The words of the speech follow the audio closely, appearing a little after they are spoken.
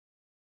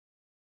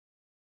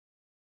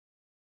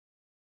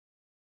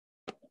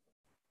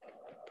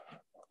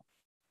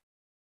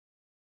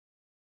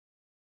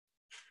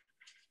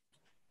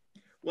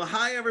Well,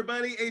 hi,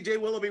 everybody.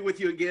 AJ Willoughby with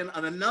you again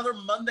on another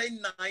Monday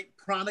night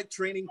product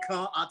training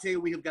call. I'll tell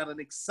you, we have got an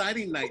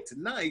exciting night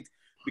tonight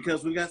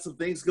because we've got some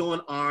things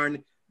going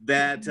on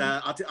that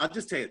I'll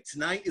just tell you,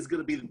 tonight is going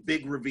to be the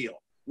big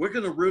reveal. We're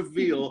going to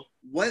reveal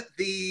what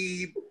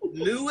the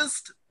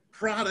newest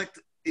product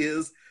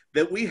is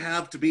that we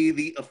have to be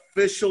the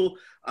official,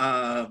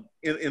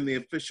 in the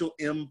official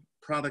M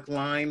product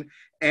line.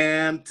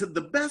 And to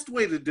the best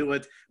way to do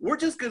it, we're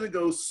just going to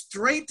go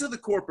straight to the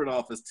corporate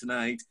office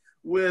tonight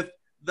with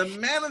the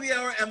man of the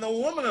hour and the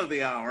woman of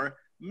the hour,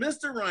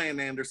 Mr. Ryan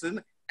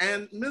Anderson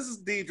and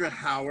Mrs. Deidre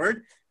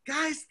Howard.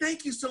 Guys,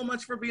 thank you so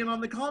much for being on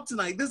the call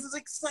tonight. This is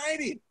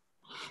exciting.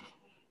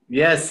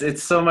 Yes,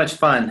 it's so much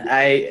fun.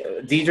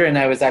 Deidre and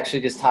I was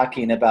actually just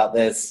talking about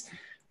this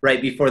right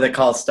before the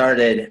call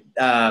started.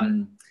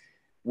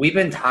 We've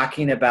been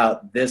talking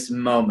about this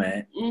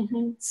moment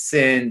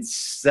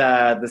since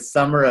the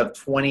summer of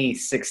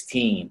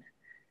 2016.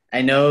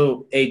 I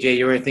know, AJ,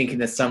 you were thinking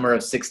the summer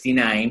of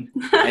 69.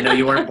 I know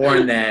you weren't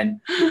born then,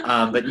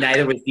 but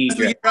neither was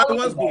Deidre. I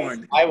was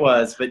born. I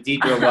was, but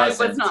Deidre wasn't. I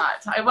was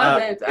not. I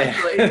wasn't,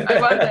 actually. I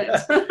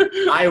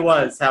wasn't. I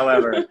was,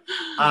 however.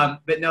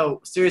 But no,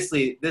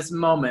 seriously, this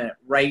moment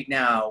right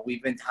now,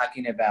 we've been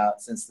talking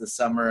about since the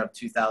summer of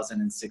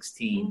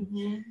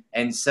 2016.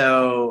 And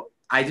so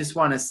I just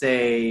want to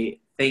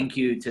say thank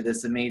you to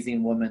this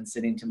amazing woman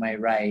sitting to my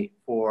right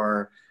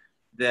for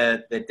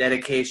the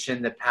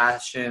dedication, the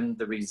passion,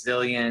 the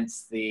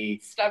resilience, the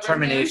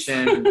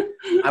determination.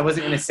 I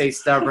wasn't going to say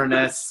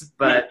stubbornness,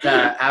 but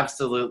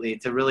absolutely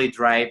to really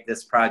drive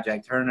this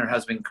project. Her and her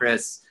husband,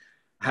 Chris,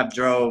 have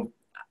drove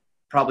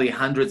probably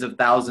hundreds of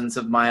thousands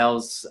of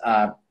miles.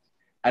 I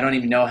don't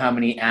even know how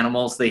many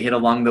animals they hit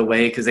along the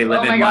way because they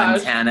live in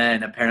Montana,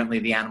 and apparently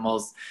the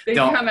animals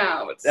don't come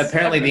out.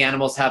 Apparently the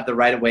animals have the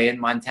right of way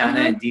in Montana,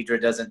 and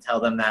Deidre doesn't tell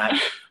them that.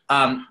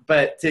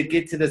 But to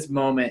get to this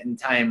moment in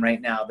time right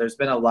now, there's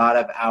been a lot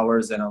of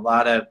hours and a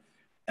lot of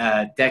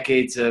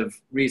decades of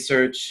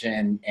research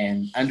and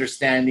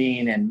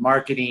understanding and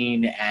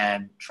marketing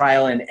and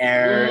trial and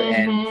error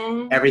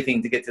and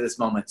everything to get to this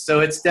moment.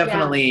 So it's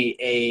definitely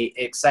a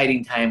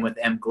exciting time with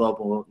M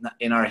Global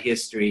in our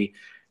history.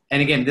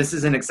 And again, this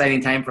is an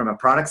exciting time from a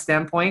product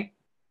standpoint.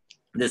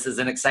 This is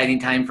an exciting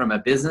time from a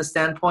business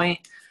standpoint.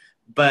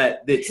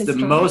 But it's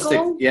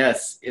historical?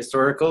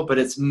 Historical, but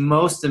it's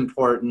most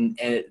important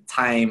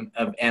time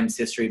of M's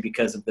history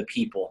because of the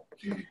people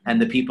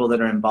and the people that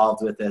are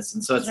involved with this.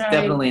 And so it's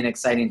definitely an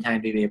exciting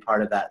time to be a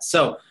part of that.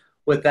 So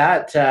with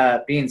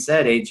that being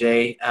said,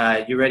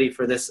 AJ, you ready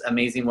for this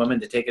amazing woman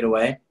to take it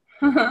away?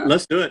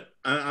 Let's do it.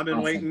 I've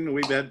been waiting.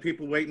 We've had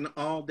people waiting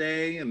all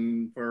day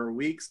and for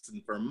weeks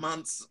and for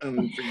months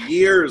and for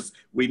years.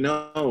 We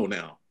know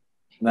now.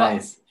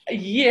 Nice.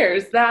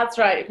 Years, that's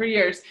right, for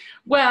years.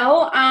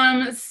 Well,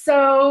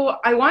 so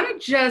I want to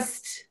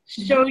just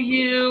show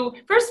you,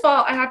 first of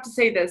all, I have to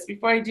say this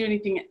before I do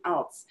anything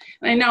else.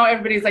 And I know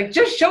everybody's like,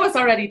 just show us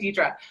already,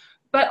 Deidre.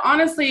 But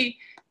honestly,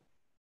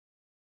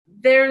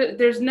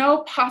 there's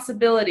no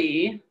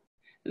possibility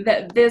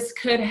that this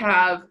could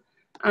have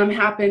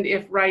happened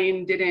if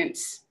Ryan didn't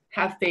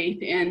have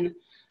faith in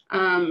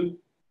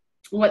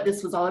what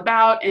this was all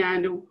about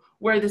and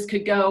where this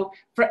could go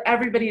for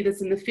everybody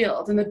that's in the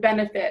field and the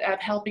benefit of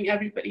helping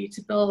everybody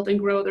to build and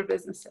grow their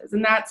businesses.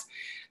 And that's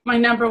my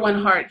number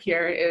one heart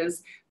here,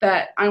 is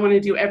that I want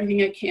to do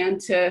everything I can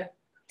to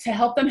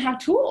help them have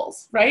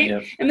tools, right?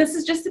 Yep. And this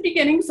is just the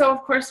beginning. So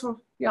of course,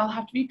 we all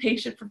have to be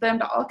patient for them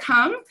to all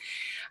come.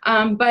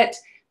 But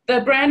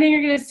the branding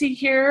you're going to see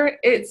here,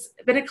 it's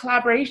been a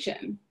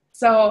collaboration.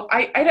 So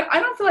I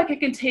don't feel like I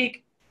can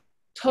take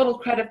total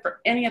credit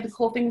for any of the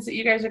cool things that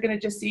you guys are going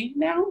to just see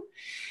now,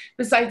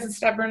 besides the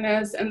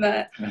stubbornness and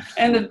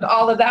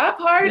all of that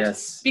part.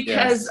 Yes.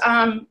 Because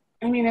I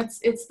mean,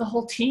 it's the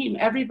whole team.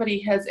 Everybody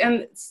has,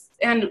 and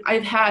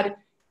I've had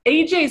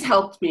AJ's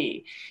helped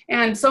me,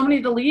 and so many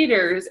of the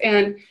leaders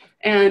and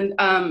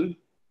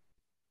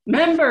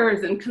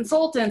members and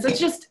consultants.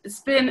 It's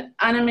been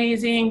an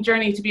amazing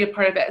journey to be a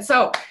part of it.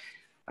 So.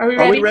 Are we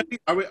ready?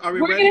 Are we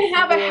ready? We're going to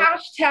have a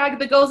hashtag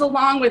that goes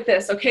along with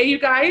this, okay, you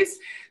guys?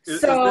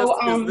 Is this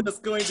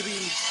going to be...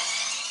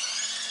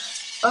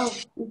 Oh,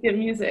 we get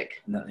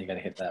music. No, you got to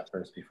hit that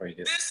first before you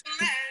do it. This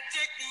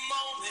magic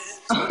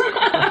moment.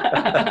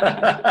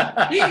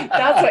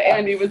 That's what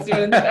Andy was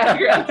doing in the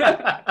background.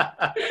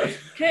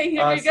 Okay,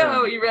 here we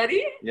go. You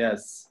ready?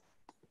 Yes.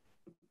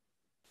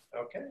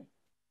 Okay.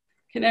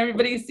 Can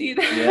everybody see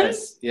that?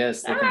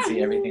 Yes, they can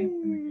see everything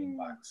in the green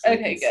box.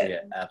 Okay, good. See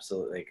it.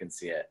 Absolutely can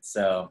see it.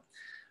 So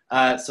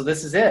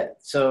this is it.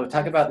 So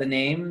talk about the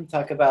name,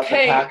 talk about the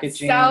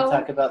packaging,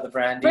 talk about the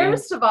branding.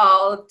 First of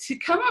all, to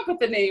come up with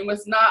the name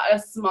was not a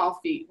small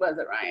feat, was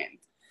it, Ryan?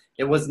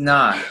 It was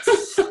not.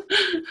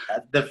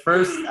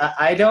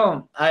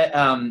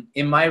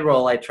 In my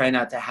role, I try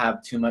not to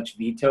have too much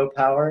veto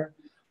power.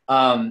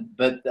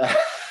 But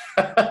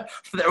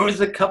There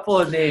was a couple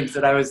of names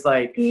that I was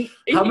like,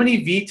 how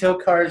many veto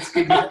cards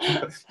could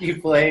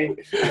you play?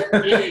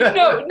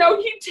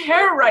 No, he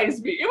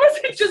terrorized me. It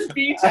wasn't just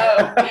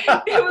veto.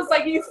 It was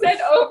like he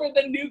sent over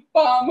the nuke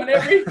bomb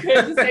whenever he could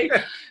to say,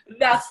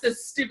 that's the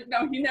stupid.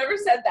 No, he never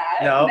said that.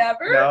 No,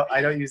 never. No,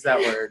 I don't use that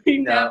word. He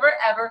No. never,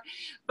 ever.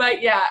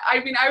 But yeah,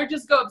 I mean, I would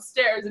just go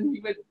upstairs and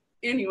he would,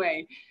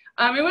 anyway.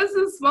 It was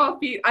a small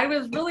feat. I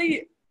was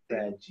really...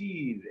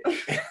 Fragile.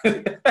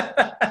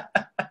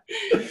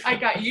 I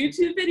got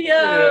YouTube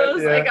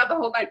videos. Yeah. I got the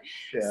whole night.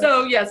 Yeah.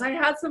 So yes, I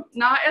had some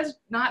not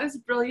as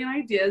brilliant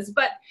ideas,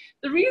 but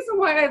the reason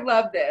why I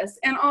love this,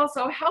 and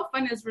also how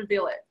fun is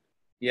Reveal It.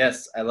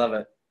 Yes, I love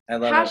it. I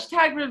love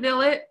Hashtag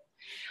Reveal It.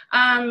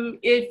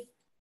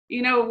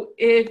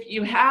 If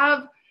you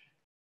have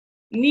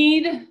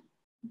need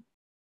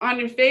on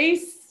your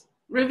face,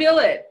 reveal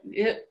it.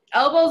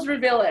 Elbows,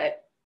 reveal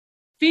it.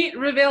 Feet,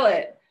 reveal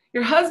it.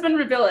 Your husband,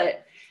 reveal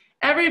it.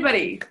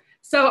 Everybody.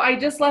 So I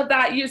just love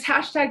that. Use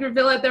hashtag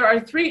Reveal It. There are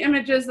 3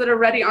 images that are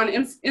ready on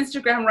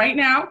Instagram right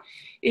now.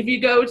 If you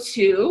go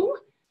to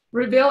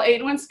Reveal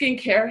 8-in-1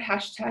 Skincare,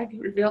 hashtag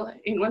Reveal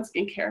 8-in-1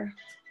 Skincare.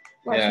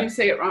 Watch me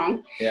say it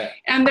wrong. Yeah.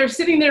 And they're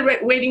sitting there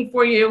waiting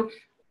for you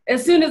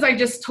as soon as I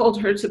just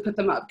told her to put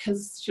them up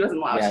because she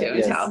wasn't allowed to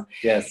until.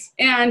 Yes.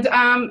 And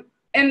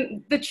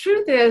the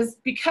truth is,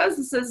 because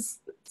this is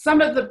some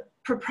of the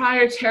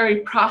proprietary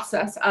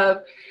process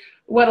of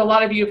what a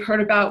lot of you have heard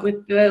about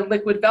with the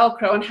liquid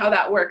Velcro and how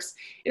that works,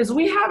 is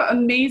we have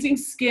amazing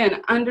skin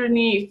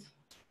underneath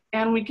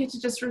and we get to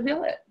just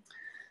reveal it.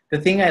 The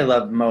thing I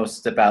love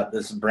most about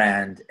this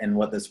brand and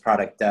what this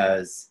product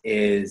does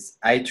is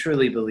I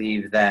truly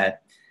believe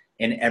that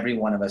in every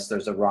one of us,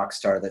 there's a rock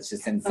star that's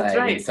just inside. That's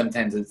right. And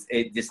sometimes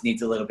it just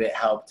needs a little bit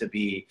help to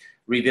be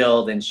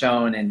revealed and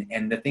shown.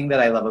 And the thing that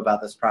I love about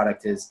this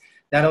product is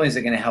not only is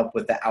it going to help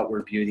with the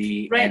outward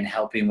beauty and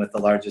helping with the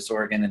largest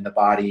organ in the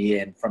body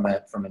and from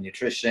a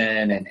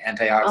nutrition and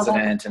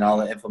antioxidant and all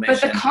the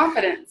inflammation. But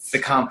the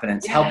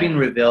confidence. Helping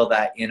reveal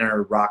that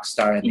inner rock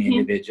star in the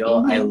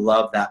individual. I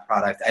love that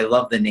product. I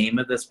love the name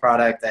of this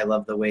product. I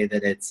love the way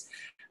that it's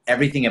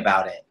everything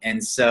about it.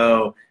 And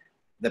so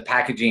the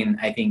packaging,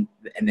 I think,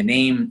 and the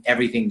name,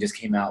 everything just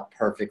came out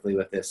perfectly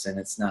with this, and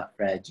it's not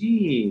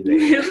fragile.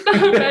 It's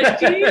not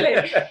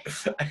fragile.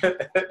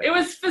 It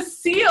was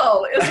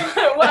facile, is what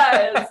it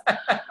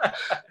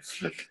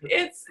was.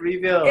 It's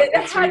Reveal. It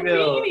it's had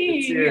Reveal. meaning.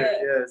 It's here.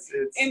 Yes,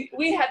 it's. And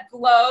we had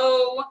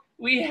Glow.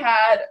 We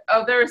had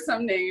there are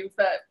some names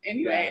that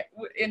anyway.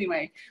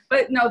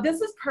 But no,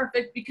 this is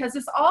perfect because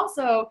this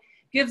also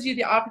gives you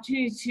the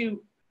opportunity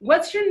to.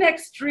 What's your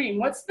next dream?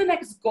 What's the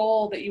next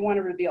goal that you want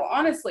to reveal?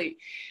 Honestly,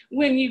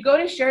 when you go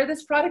to share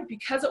this product,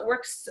 because it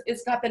works,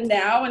 it's got the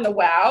now and the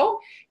wow,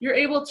 you're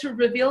able to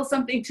reveal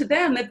something to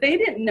them that they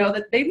didn't know,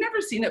 that they've never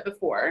seen it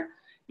before.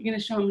 You're going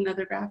to show them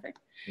another graphic?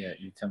 Yeah,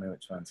 you tell me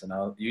which ones, and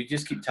you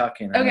just keep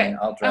talking. Okay.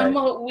 I'll drive.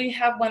 Well, we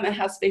have one that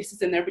has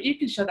faces in there, but you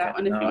can show that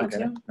one if you want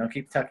to. No,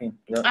 keep talking.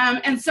 Yep.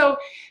 And so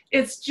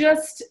it's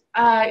just,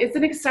 it's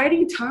an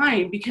exciting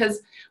time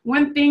because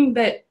one thing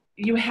that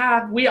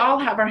we all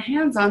have our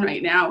hands on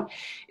right now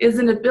is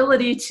an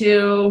ability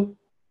to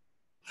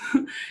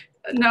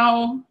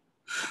no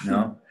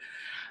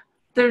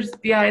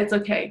it's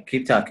okay,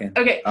 keep talking.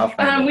 Okay. I'll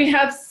find it. We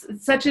have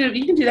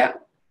you can do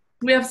that.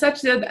 We have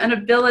such an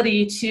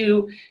ability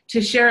to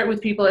share it with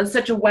people. It's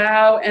such a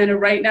wow and a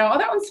right now, oh,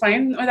 that one's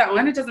fine, or that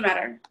one, it doesn't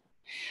matter.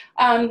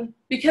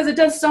 Because it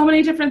does so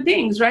many different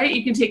things, right?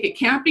 You can take it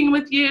camping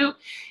with you.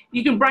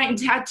 You can brighten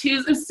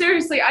tattoos. And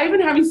seriously, I've been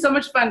having so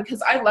much fun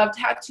because I love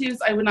tattoos.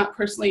 I would not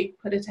personally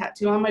put a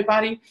tattoo on my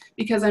body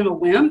because I'm a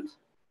wimp.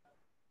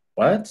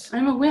 What?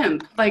 I'm a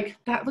wimp. Like,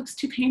 that looks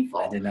too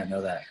painful. I did not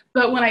know that.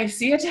 But when I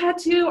see a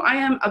tattoo, I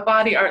am a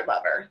body art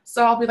lover.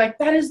 So I'll be like,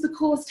 that is the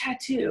coolest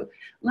tattoo.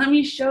 Let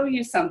me show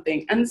you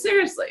something. And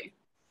seriously,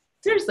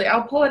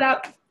 I'll pull it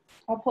out.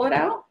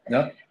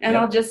 Yep. And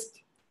I'll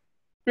just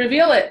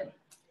reveal it.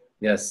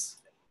 Yes.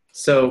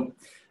 So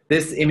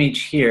this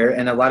image here,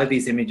 and a lot of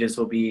these images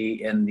will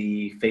be in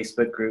the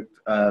Facebook group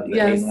of the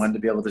 8-in-1 to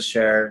be able to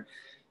share.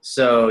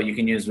 So you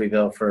can use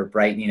Reveal for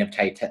brightening of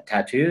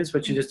tattoos,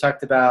 which you just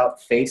talked about,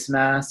 face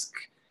mask,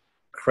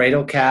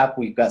 cradle cap.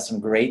 We've got some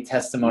great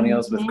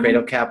testimonials with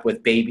cradle cap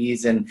with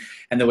babies, and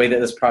the way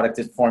that this product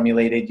is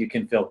formulated, you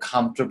can feel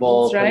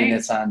comfortable putting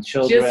this on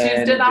children. Just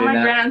used it on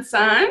my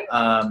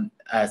grandson.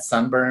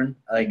 Sunburn,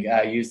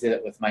 I used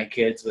it with my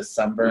kids with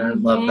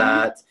sunburn. Love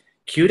that.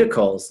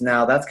 Cuticles.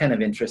 Now that's kind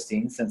of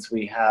interesting since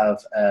we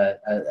have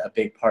a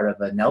big part of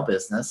a nail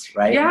business,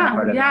 right?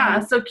 Yeah.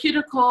 So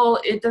cuticle,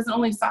 it doesn't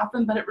only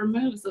soften, but it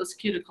removes those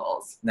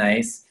cuticles.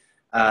 Nice.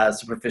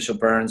 Superficial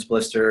burns,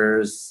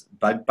 blisters,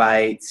 bug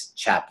bites,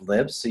 chapped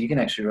lips. So you can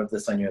actually rub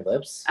this on your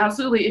lips.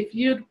 Absolutely.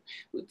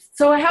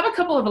 So I have a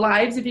couple of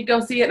lives if you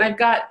go see it, and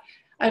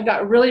I've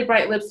got really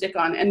bright lipstick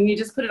on, and you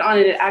just put it on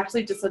and it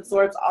actually just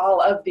absorbs all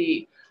of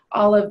the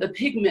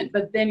pigment,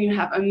 but then you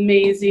have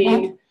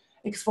amazing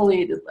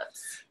exfoliated lips.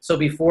 So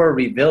before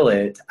Reveal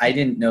It, I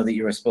didn't know that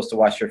you were supposed to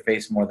wash your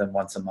face more than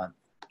once a month.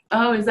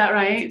 Oh, is that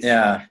right?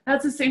 Yeah.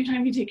 That's the same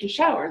time you take your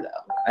shower, though.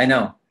 I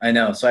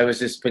know. So I was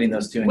just putting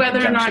those two in Whether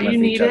or conjunction not you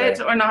with need each other.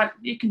 it or not,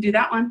 you can do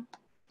that one.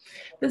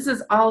 This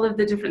is all of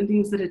the different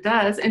things that it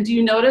does. And do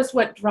you notice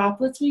what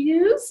droplets we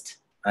used?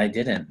 I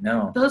didn't,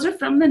 no. Those are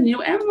from the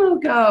new M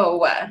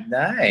logo.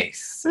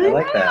 Nice. I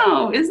like that.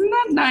 know. Isn't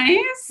that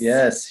nice?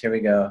 Yes, here we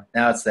go.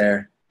 Now it's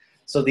there.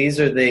 So these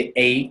are the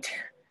 8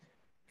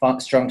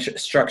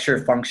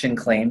 structure function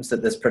claims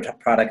that this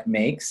product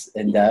makes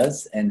and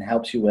does and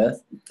helps you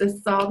with. This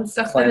is all the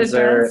stuff Cleanser,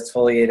 that it does.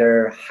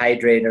 exfoliator,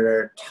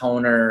 hydrator,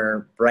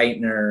 toner,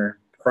 brightener,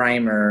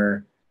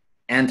 primer,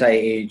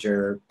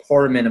 anti-ager,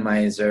 pore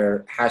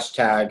minimizer,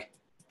 hashtag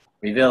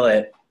reveal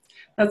it.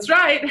 That's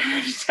right.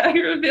 Hashtag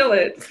reveal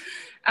it.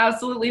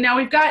 Absolutely. Now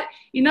we've got,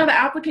 the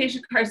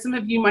application card some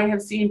of you might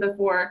have seen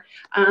before.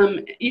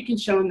 You can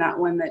show them that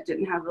one that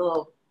didn't have the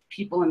little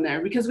people in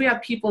there because we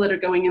have people that are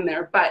going in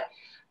there. But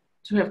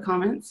do we have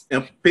comments?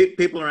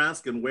 People are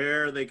asking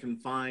where they can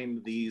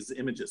find these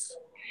images.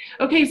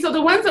 Okay, so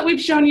the ones that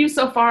we've shown you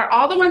so far,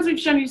 all the ones we've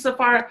shown you so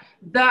far,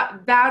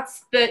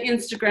 that's the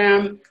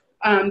Instagram.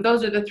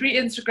 Those are the 3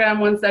 Instagram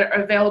ones that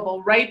are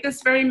available right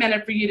this very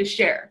minute for you to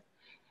share.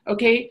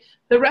 Okay,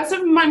 the rest of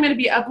them I'm going to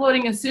be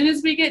uploading as soon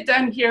as we get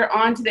done here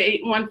onto the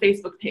 8-in-1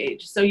 Facebook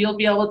page. So you'll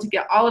be able to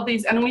get all of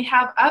these. And we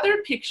have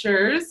other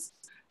pictures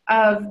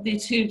of the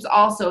tubes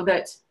also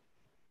that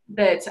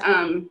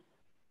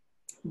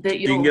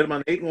you can get them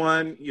on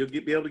 8-in-1. You'll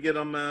be able to get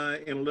them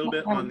in a little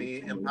bit on the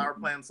Empower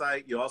Plan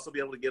site. You'll also be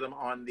able to get them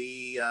on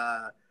the,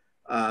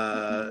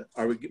 are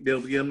we be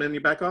able to get them in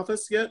your back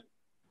office yet?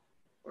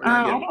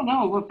 I don't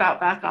know about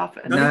back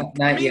office.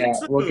 Not yet.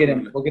 We'll get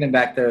them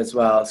back there as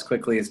well as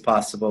quickly as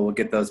possible. We'll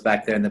get those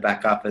back there in the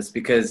back office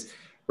because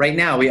right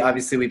now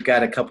we've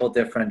got a couple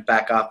different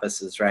back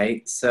offices,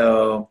 right?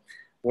 So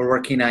we're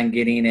working on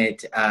getting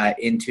it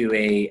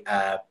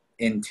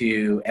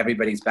into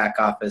everybody's back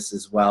office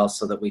as well,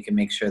 so that we can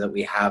make sure that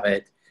we have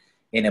it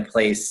in a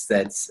place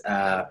that's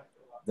that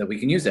we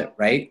can use it,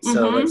 right?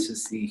 So let's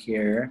just see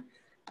here.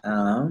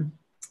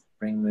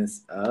 Bring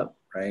this up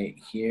right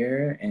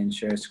here and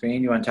share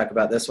screen. You want to talk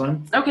about this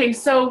one? Okay,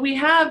 so we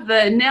have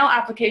the nail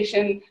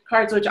application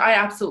cards, which I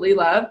absolutely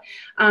love.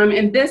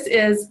 And this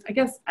is, I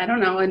guess, I don't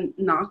know, a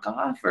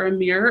knockoff or a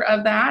mirror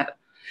of that,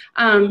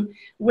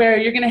 where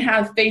you're going to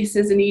have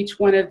faces in each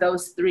one of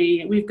those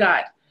 3. We've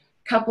got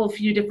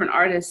few different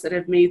artists that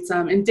have made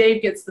some, and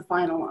Dave gets the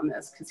final on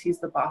this because he's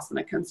the boss when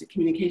it comes to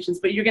communications.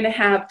 But you're going to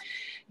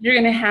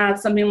have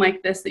something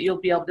like this that you'll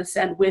be able to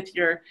send with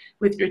your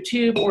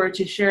tube or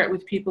to share it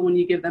with people when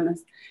you give them a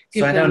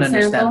So I don't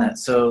understand that.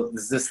 So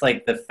is this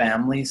like the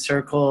family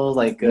circle,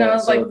 like no,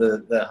 so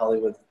the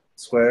Hollywood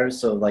squares?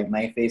 So like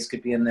my face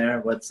could be in there.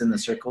 What's in the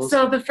circles?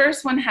 So the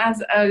first one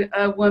has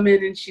a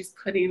woman and she's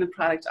putting the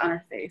product on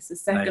her face. The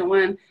second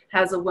one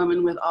has a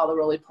woman with all the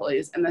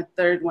roly-polies, and the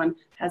third one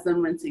has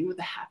them rinsing with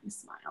a happy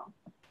smile.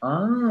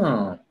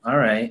 Oh, all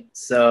right.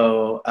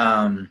 So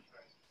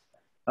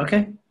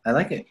okay, I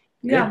like it.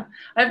 Yeah,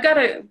 I've got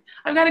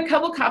a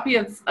couple copy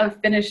of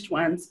finished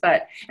ones,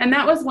 and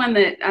that was one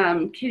that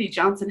Katie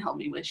Johnson helped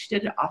me with. She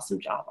did an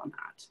awesome job on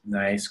that.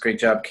 Nice, great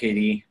job,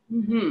 Katie.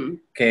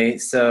 Okay,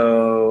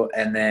 so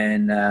and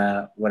then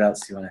what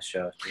else do you want to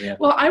show?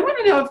 Well, I want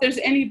to know if there's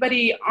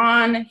anybody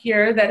on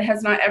here that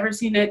has not ever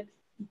seen it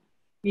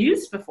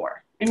used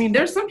before. I mean,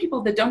 there's some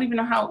people that don't even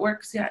know how it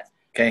works yet.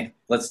 Okay,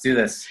 let's do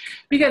this.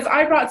 Because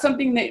I brought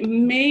something that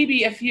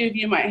maybe a few of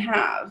you might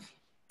have.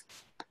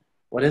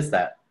 What is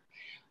that?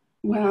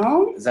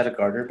 Well, is that a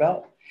garter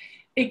belt?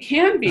 It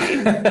can be.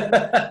 It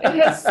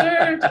has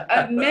served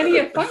many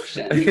a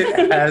function.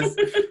 It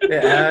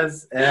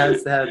has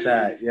had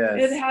that,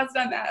 yes. It has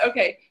done that.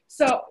 Okay,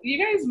 so you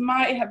guys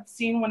might have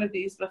seen one of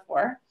these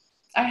before.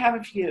 I have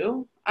a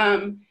few.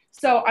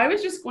 So I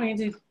was just going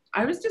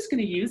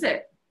to use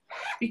it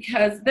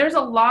because there's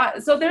a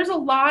lot. So there's a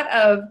lot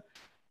of.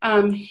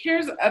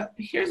 Here's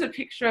a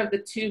picture of the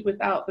tube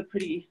without all the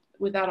pretty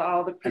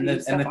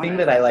stuff. And the thing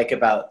that I like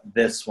about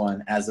this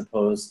one, as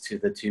opposed to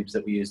the tubes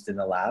that we used in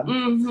the lab,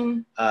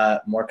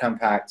 more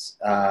compact,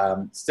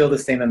 still the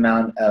same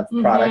amount of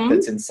product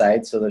that's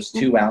inside. So there's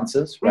 2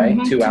 ounces, right?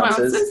 2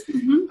 ounces.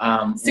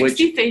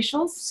 60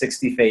 facials.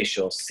 60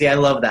 facials. See, I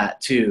love that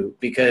too,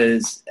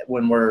 because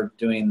when we're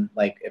doing,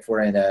 like, if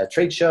we're in a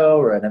trade show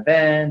or an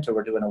event, or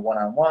we're doing a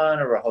one-on-one,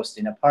 or we're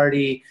hosting a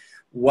party,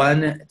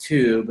 1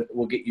 tube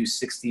will get you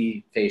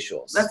 60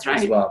 facials. That's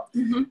right. As well.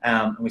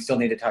 And we still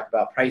need to talk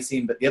about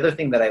pricing. But the other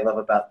thing that I love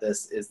about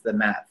this is the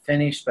matte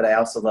finish, but I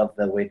also love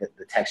the way that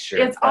the texture.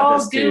 It's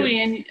all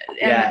gooey and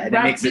it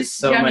makes it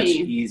so much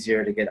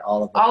easier to get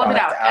all of the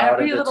product out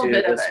of the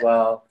tube as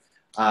well.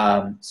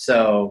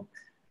 So,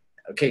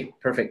 okay,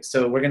 perfect.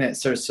 So we're gonna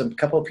some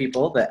couple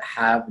people that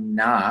have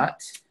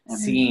not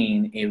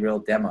seen a real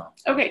demo.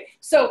 Okay,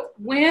 so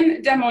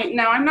when demoing,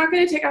 now I'm not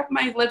going to take off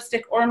my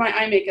lipstick or my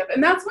eye makeup,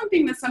 and that's one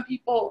thing that some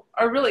people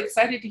are really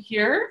excited to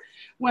hear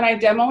when I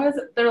demo is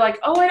they're like,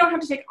 oh, I don't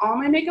have to take all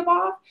my makeup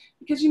off,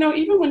 because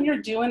even when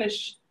you're doing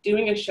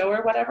a show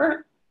or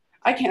whatever,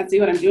 I can't see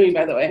what I'm doing,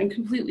 by the way. I'm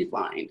completely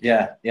blind.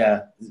 Yeah.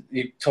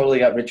 You totally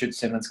got Richard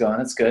Simmons going.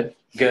 It's good.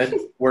 Good.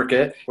 Work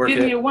it.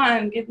 Give me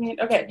one. Give me,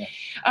 okay.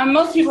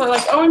 Most people are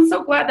like, oh, I'm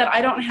so glad that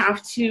I don't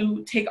have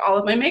to take all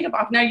of my makeup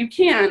off. Now you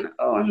can.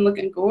 Oh, I'm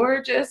looking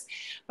gorgeous.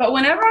 But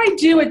whenever I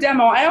do a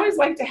demo, I always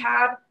like to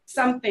have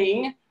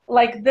something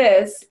like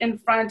this in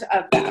front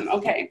of them.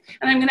 Okay.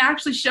 And I'm going to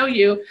actually show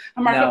you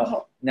a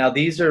Marco. Now,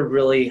 these are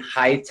really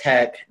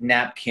high-tech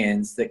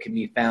napkins that can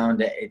be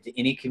found at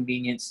any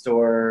convenience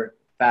store,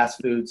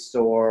 fast food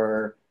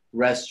store,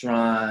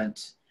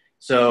 restaurant.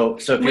 So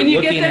if when you're you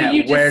looking get them, at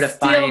you where just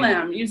to steal find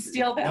them. You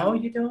steal them. No,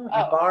 you don't. You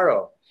Oh.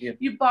 borrow.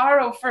 You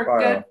borrow for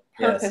good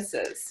Yes.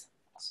 purposes.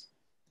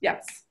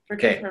 Yes, for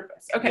good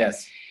purpose. Okay.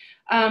 Yes.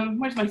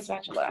 Where's my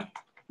spatula?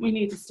 We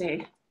need to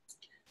stay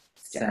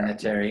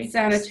Sanitary.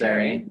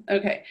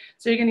 Okay.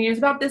 So you're going to use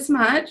about this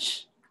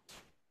much.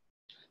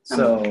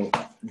 So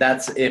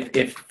that's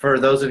if for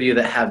those of you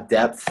that have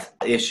depth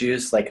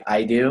issues like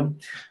I do,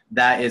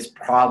 that is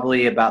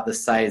probably about the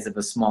size of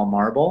a small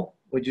marble,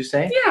 would you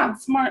say? Yeah,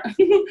 smart.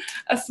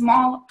 A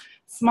small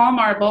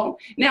marble.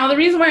 Now, the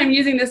reason why I'm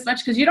using this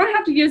much, because you don't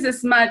have to use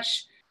this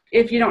much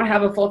if you don't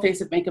have a full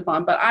face of makeup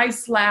on, but I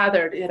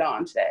slathered it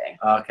on today.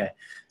 Okay.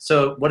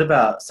 So what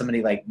about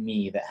somebody like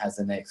me that has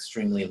an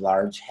extremely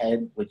large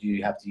head? Would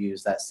you have to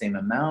use that same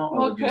amount, or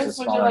Well, would you use a Chris,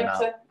 smaller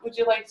amount? would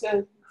you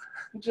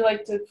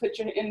like to put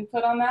your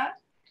input on that?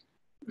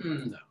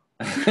 No.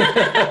 I've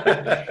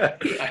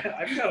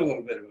got a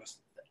little bit of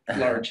a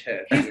large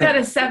head. He's got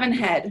a 7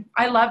 head.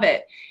 I love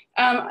it.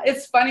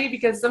 It's funny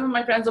because some of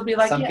my friends will be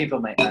like, Some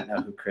people might not know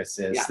who Chris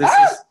is.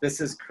 Yeah.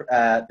 This is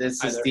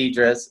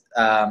Deidre's.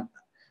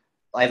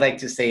 I like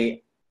to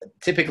say,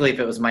 typically if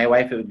it was my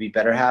wife, it would be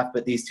better half,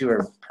 but these two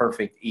are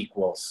perfect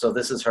equals. So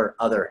this is her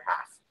other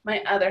half.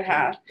 my other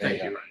half.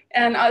 Thank you.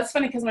 And it's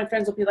funny because my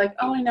friends will be like,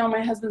 oh, I know,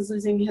 my husband's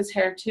losing his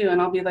hair too.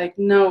 And I'll be like,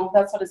 no,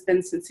 that's what it's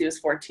been since he was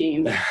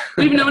 14.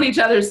 We've known each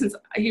other since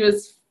he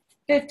was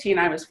 15,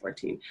 I was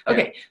 14.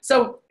 Okay,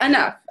 so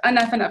enough.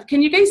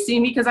 Can you guys see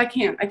me? Because I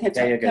can't.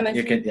 Yeah, you're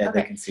good.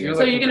 They can see you.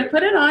 So you're going to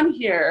put it on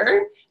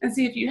here and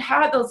see if you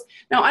had those.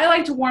 Now, I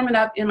like to warm it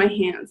up in my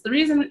hands. The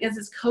reason is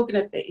it's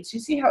coconut based. You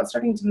see how it's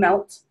starting to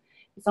melt?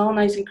 It's all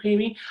nice and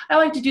creamy. I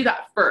like to do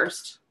that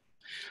first.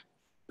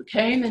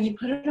 Okay, and then you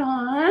put it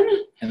on.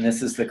 And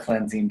this is the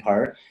cleansing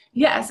part.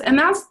 Yes, and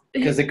that's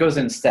because it goes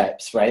in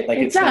steps, right? Like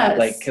it not does.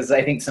 like, because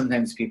I think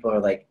sometimes people are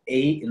like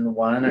 8 in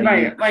one. Are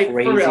right, you like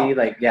crazy? for real.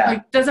 Like, yeah.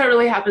 Like, does that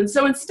really happen?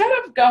 So instead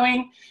of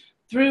going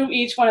through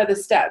each one of the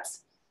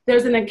steps,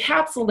 there's an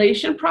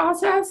encapsulation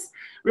process,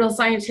 real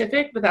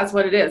scientific, but that's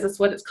what it is. That's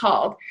what it's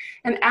called.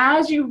 And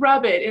as you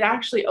rub it, it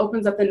actually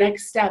opens up the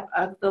next step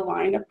of the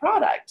line of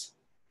product.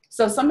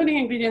 So some of the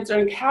ingredients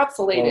are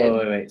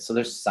encapsulated. Wait. So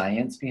there's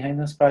science behind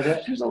this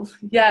project?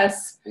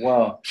 Yes.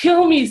 Whoa.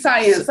 Kill me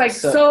science.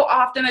 So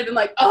often I've been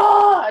like,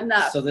 oh,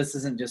 enough. So this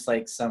isn't just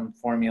like some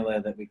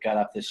formula that we got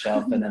off the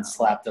shelf and then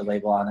slapped a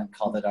label on it and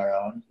called it our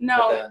own?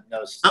 No.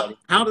 No study.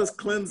 How does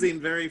cleansing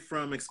vary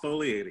from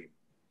exfoliating?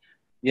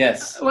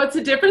 Yes. What's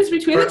the difference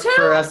between the two?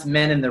 For us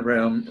men in the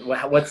room,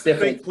 what's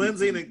different?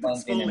 Cleansing and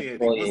exfoliating.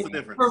 What's the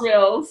difference? For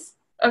reals.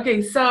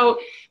 Okay, so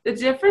the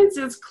difference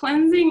is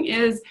cleansing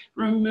is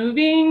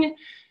removing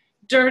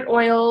dirt,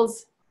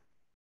 oils,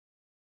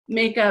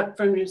 makeup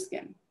from your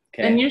skin.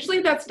 Okay. And usually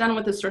that's done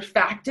with a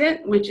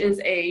surfactant, which is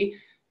a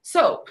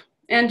soap.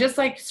 And just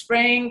like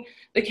spraying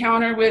the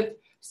counter with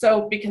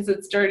soap because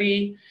it's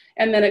dirty,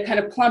 and then it kind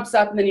of plumps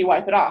up and then you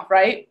wipe it off,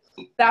 right?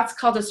 That's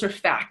called a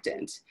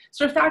surfactant.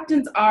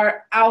 Surfactants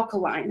are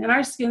alkaline, and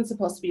our skin's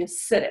supposed to be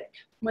acidic.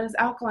 When it's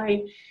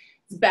alkaline,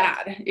 it's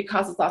bad. It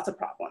causes lots of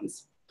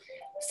problems.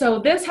 So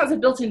this has a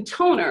built-in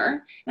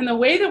toner, and the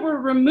way that we're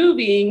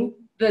removing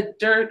the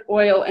dirt,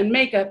 oil, and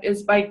makeup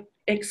is by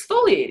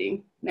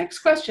exfoliating.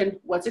 Next question,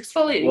 what's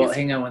exfoliating? Well,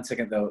 hang on one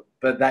second though.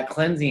 But that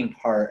cleansing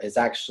part is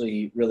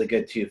actually really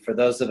good too. For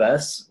those of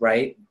us,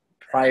 right,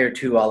 prior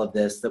to all of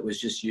this that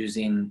was just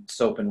using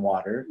soap and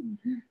water,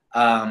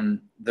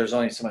 there's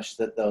only so much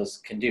that those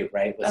can do,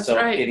 right? With soap,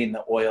 getting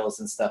the oils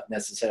and stuff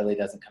necessarily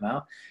doesn't come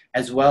out,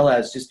 as well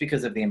as just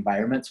because of the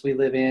environments we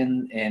live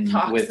in and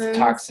with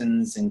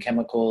toxins and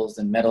chemicals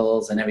and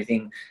metals and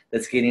everything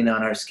that's getting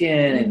on our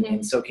skin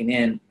and soaking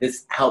in,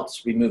 this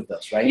helps remove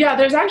those, right? Yeah,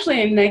 there's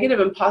actually a negative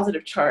and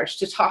positive charge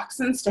to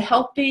toxins, to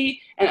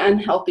healthy and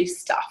unhealthy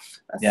stuff.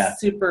 That's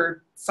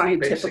super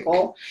scientific.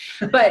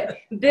 But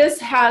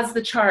this has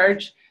the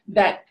charge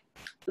that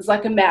is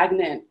like a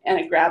magnet and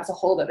it grabs a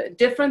hold of it.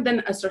 Different than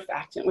a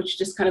surfactant, which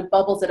just kind of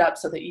bubbles it up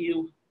so that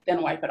you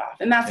then wipe it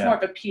off. And that's more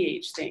of a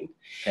pH thing.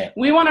 Okay.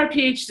 We want our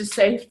pH to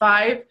say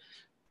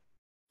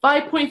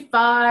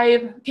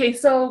 5.5. Okay,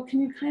 so can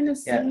you kind of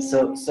see? Yeah,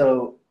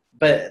 so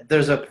but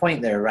there's a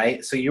point there,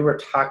 right? So you were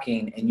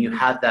talking and you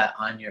had that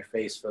on your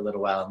face for a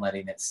little while and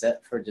letting it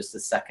sit for just a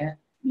second.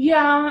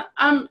 Yeah,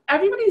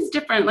 everybody's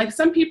different. Like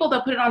some people,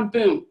 they'll put it on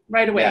boom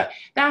right away. Yeah.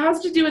 That has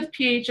to do with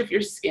pH of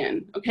your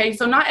skin. Okay,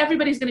 so not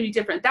everybody's going to be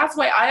different. That's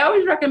why I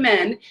always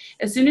recommend,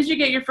 as soon as you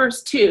get your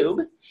first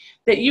tube,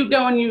 that you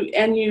go and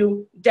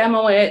you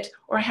demo it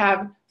or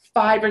have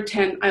 5 or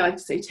 10, I like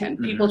to say 10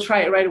 people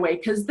try it right away,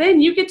 because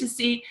then you get to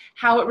see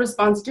how it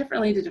responds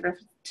differently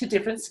to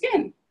different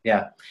skin.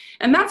 Yeah.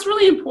 And that's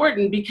really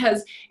important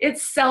because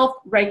it's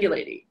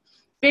self-regulating.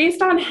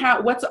 Based on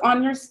what's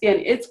on your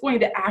skin, it's going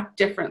to act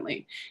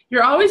differently.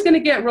 You're always going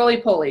to get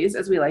roly-polies,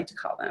 as we like to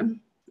call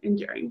them,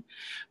 enduring.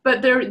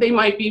 But they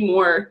might be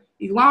more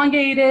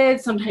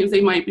elongated. Sometimes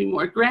they might be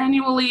more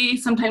granularly.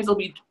 Sometimes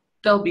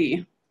they'll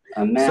be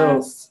a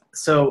mess.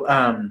 So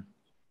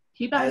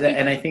Keep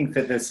and I think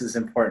that this is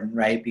important,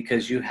 right?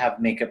 Because you have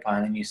makeup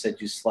on, and you said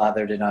you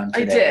slathered it on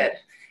today. I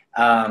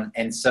did.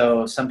 And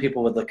so some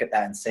people would look at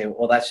that and say,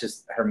 well, that's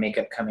just her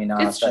makeup coming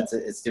off.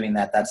 It's doing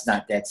that. That's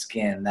not dead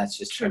skin. That's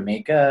just her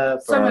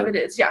makeup. Some of it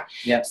is, yeah.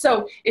 Yeah.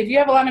 So if you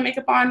have a lot of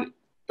makeup on,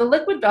 the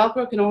liquid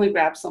Velcro can only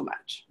grab so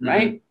much,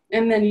 right?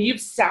 And then you've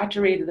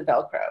saturated the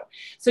Velcro.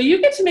 So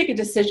you get to make a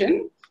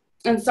decision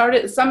and start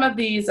it. Some of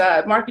these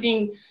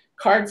marketing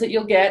cards that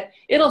you'll get,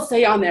 it'll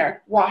say on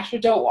there, wash or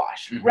don't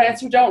wash,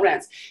 rinse or don't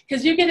rinse,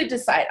 because you get to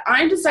decide.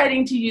 I'm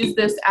deciding to use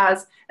this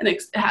as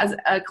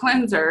a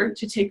cleanser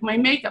to take my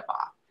makeup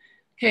off.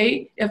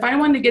 Okay, if I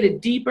want to get a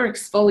deeper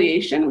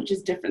exfoliation, which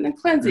is different than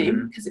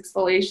cleansing, because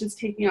exfoliation is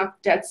taking off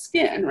dead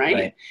skin,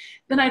 right?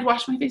 Then I'd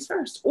wash my face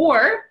first,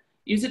 or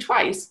use it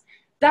twice.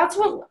 That's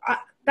what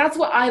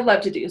I love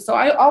to do. So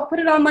I'll put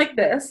it on like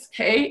this,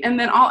 okay, and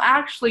then I'll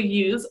actually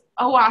use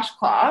a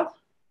washcloth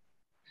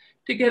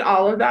to get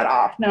all of that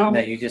off. No,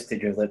 you just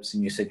did your lips,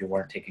 and you said you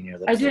weren't taking your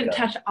lips. I didn't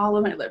touch all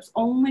of my lips,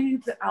 only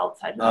the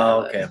outside of my Oh,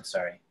 lips. okay. I'm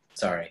sorry.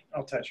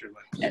 I'll touch your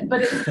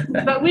lips.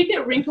 But we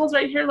get wrinkles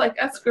right here. Like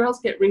us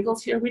girls get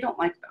wrinkles here. We don't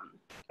like them.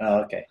 Oh,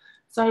 okay.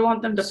 So I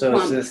want them to So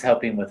plump. is this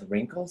helping with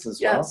wrinkles as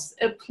well? Yes,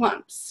 it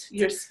plumps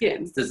your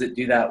skin. Does it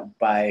do that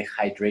by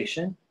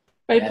hydration?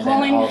 By And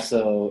pulling then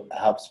also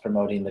helps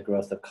promoting the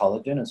growth of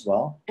collagen as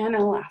well? and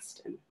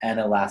elastin. And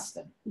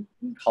elastin.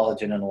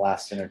 Collagen and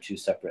elastin are two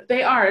separate.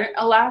 They are.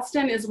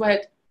 Elastin is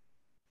what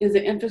is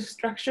the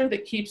infrastructure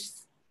that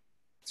keeps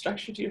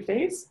structure to your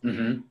face.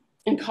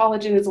 And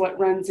collagen is what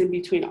runs in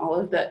between all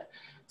of the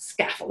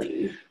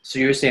scaffolding. So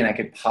you're saying I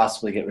could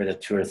possibly get rid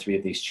of 2 or 3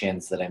 of these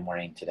chins that I'm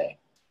wearing today?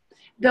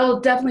 They'll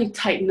definitely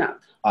tighten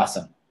up.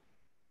 Awesome.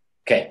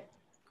 Okay.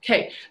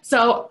 Okay,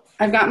 so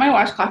I've got my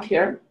washcloth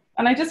here,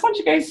 and I just want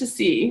you guys to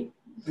see.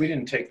 We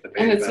didn't take the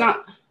And bait it's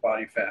about not.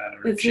 body fat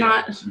or It's chin.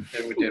 not.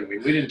 We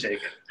didn't take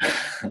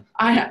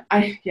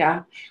it.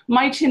 Yeah,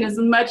 my chin is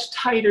much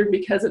tighter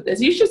because of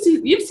this.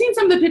 You've seen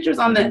some of the pictures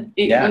on the.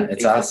 Yeah, on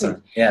it's Facebook.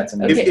 awesome. Yeah, it's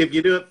amazing. Okay. If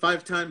you do it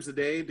 5 times a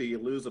day, do you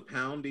lose a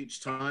pound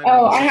each time?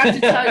 Oh, I have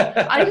to tell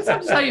you. I just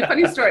have to tell you a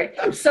funny story.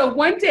 So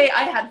one day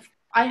I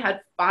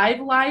had 5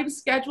 lives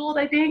scheduled,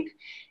 I think,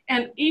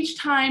 and each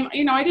time,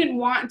 I didn't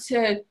want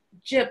to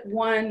gyp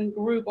one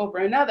group over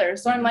another.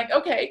 So I'm like,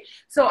 okay.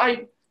 So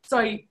I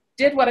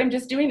did what I'm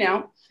just doing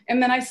now.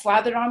 And then I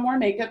slathered on more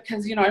makeup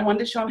because, I wanted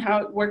to show them how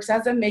it works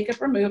as a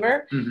makeup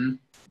remover.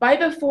 By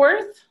the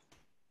 4th,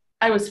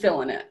 I was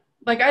feeling it.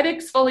 Like I'd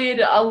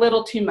exfoliated a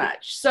little too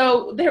much.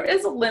 So there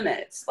is a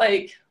limit.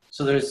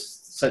 So there's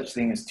such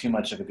thing as too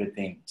much of a good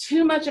thing.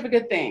 Too much of a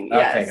good thing.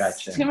 Okay, Yes.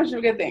 gotcha. Too much of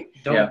a good thing.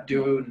 Don't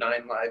do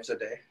 9 lives a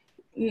day.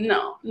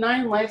 No.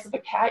 9 lives of a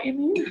cat, you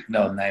mean?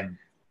 No, 9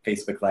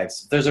 Facebook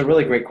Lives. There's a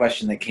really great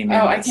question that came in.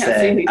 Oh, I that can't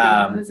said, see anything.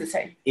 What does it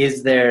say?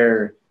 Is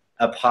there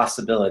a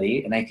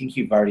possibility, and I think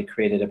you've already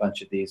created a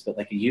bunch of these, but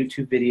like a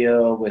YouTube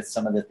video with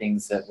some of the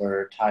things that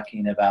we're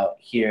talking about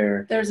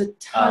here. There's a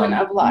ton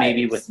of lives.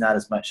 Maybe with not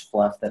as much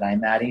fluff that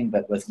I'm adding,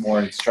 but with more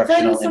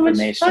instructional That is so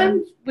information. much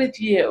fun with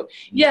you.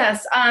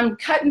 Yes,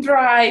 cut and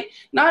dry,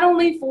 not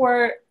only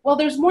for,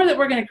 there's more that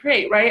we're going to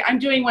create, right? I'm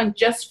doing one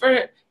just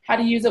for how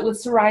to use it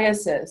with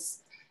psoriasis,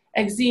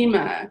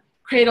 eczema,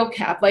 cradle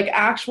cap, like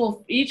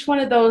each one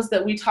of those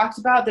that we talked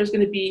about, there's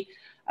going to be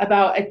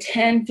about a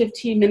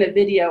 10-15 minute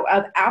video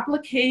of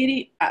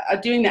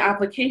doing the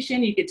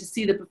application. You get to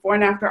see the before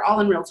and after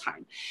all in real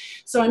time.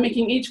 So I'm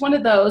making each one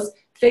of those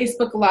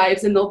Facebook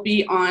Lives, and they'll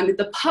be on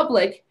the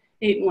public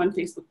 8-in-1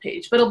 Facebook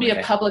page, but it'll be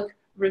a public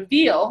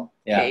reveal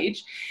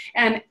page.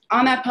 And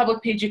on that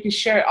public page, you can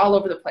share it all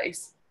over the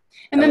place.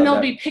 And then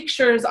there'll be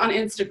pictures on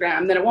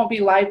Instagram. Then it won't be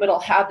live, but it'll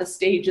have the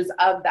stages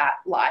of that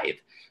live,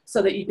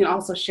 so that you can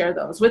also share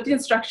those with the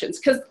instructions,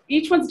 because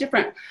each one's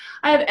different.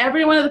 I have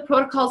every one of the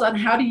protocols on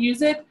how to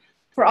use it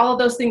for all of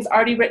those things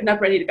already written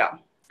up, ready to go.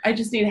 I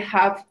just need to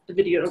have the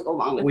video to go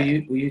along with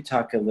it. Will you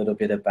talk a little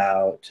bit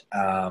about,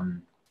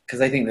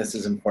 because I think this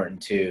is important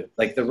too,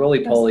 like the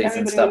roly-polies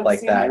and stuff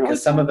like that,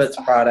 because some of it's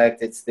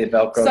product, it's the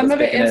Velcro. Some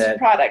of it is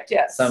product,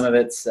 yes. Some of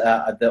it's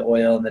the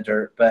oil and the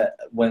dirt, but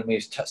when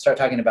we start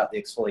talking about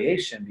the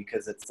exfoliation,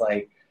 because it's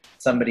like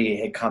somebody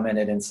had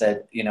commented and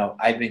said,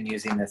 I've been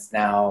using this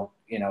now,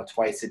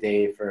 twice a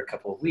day for a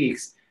couple of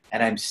weeks,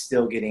 and I'm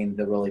still getting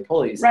the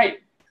roly-polies. Right.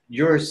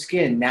 Your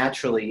skin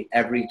naturally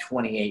every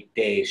 28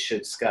 days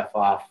should scuff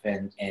off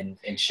and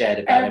shed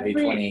about every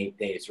 28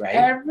 days, right?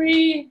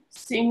 Every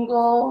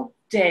single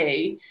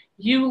day,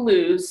 you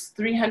lose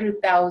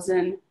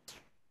 300,000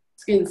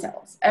 skin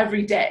cells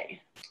every day.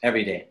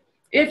 Every day.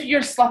 If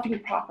you're sloughing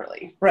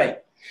properly. Right.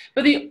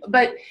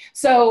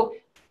 So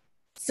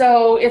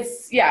So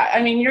it's, yeah,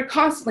 I mean, you're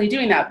constantly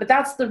doing that, but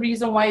that's the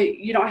reason why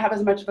you don't have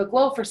as much of a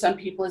glow for some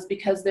people, is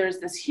because there's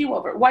this hue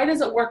over it. Why does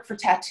it work for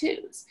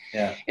tattoos?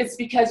 Yeah. It's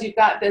because you've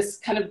got this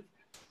kind of,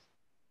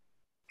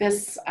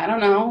 this, I don't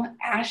know,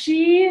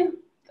 ashy,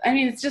 I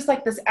mean, it's just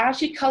like this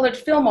ashy colored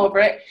film over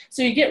it.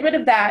 So you get rid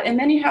of that, and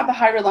then you have the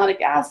hyaluronic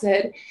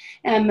acid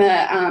and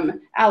the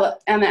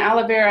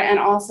aloe vera, and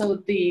also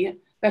the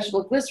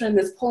vegetable glycerin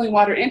that's pulling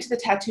water into the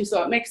tattoo.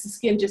 So it makes the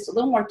skin just a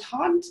little more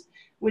taut,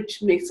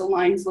 which makes the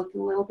lines look a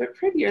little bit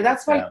prettier.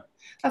 That's why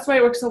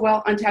it works so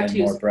well on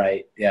tattoos. And more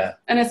bright, yeah.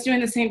 And it's doing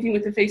the same thing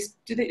with the face.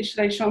 Should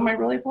I show my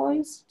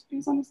roly-polies? Do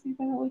you want to see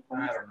my roly-polies?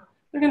 I don't know.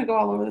 They're going to go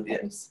all over the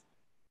place.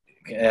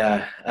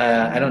 Yeah,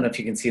 I don't know if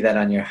you can see that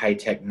on your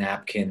high-tech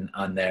napkin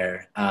on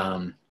there,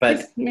 but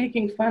He's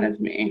making fun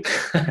of me.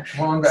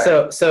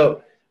 Okay.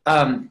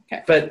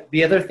 But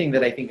the other thing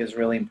that I think is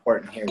really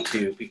important here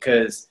too,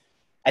 because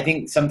I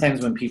think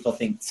sometimes when people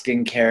think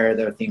skincare,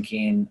 they're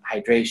thinking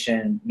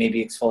hydration,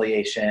 maybe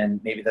exfoliation,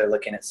 maybe they're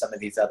looking at some of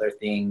these other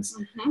things.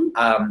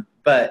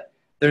 But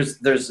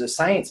there's a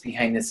science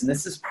behind this, and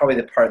this is probably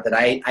the part that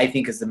I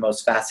think is the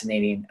most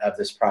fascinating of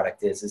this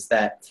product is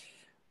that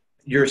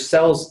your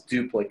cells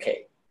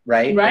duplicate,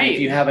 right? Right. And if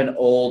you have an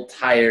old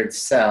tired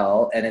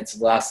cell and it's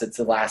lost its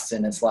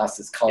elastin, it's lost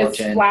its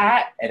collagen,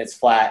 It's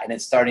flat. and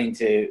it's starting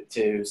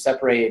to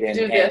separate and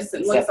Do this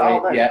and looks separate,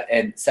 all the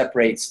and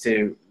separates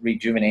to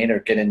rejuvenate or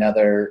get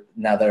another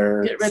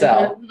get rid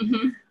cell. of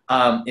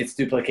it. It's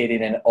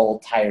duplicating an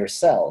old tired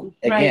cell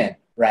again,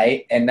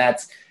 right? And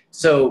that's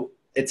so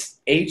it's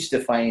age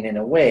defying in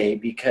a way,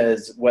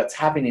 because what's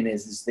happening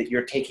is that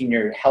you're taking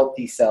your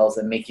healthy cells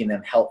and making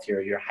them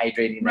healthier. You're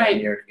hydrating them,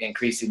 you're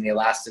increasing the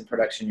elastin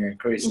production, you're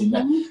increasing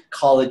the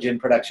collagen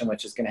production,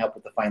 which is going to help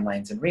with the fine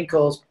lines and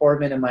wrinkles, pore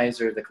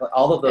minimizer,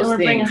 all of those and we're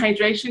things. bringing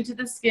hydration to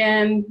the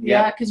skin,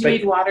 because you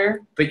need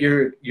water. But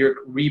you're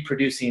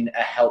reproducing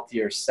a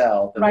healthier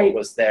cell than what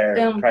was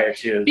there prior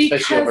to,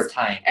 especially over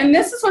time. And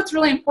this is what's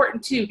really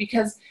important too,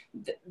 because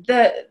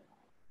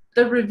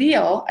the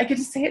Reveal, I get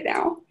to say it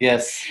now.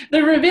 Yes.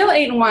 The Reveal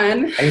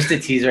 8-in-1. I used to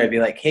tease her. I'd be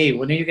like, hey,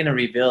 when are you going to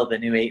reveal the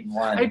new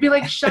 8-in-1? I'd be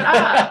like, shut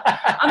up.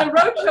 On the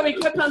road show, we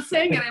kept on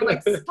saying it. I'm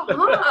like, stop.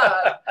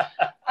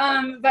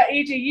 But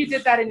AJ, you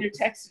did that in your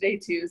text today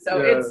too. So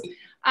it's,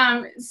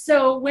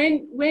 so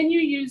when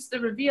you use the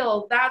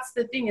Reveal, that's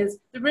the thing, is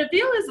the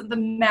Reveal is the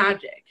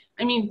magic.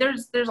 I mean,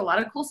 there's a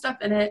lot of cool stuff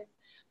in it.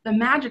 The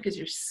magic is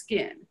your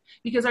skin,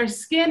 because our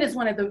skin is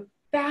one of the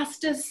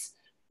fastest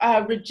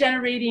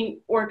regenerating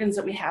organs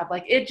that we have.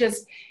 Like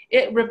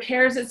it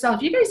repairs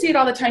itself. You guys see it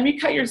all the time. You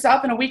cut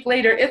yourself and a week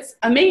later, it's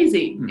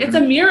amazing. It's a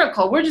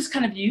miracle. We're just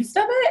kind of used to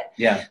it.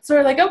 Yeah. So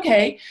we're like,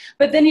 okay,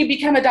 but then you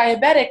become a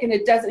diabetic and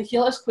it doesn't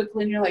heal as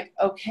quickly. And you're like,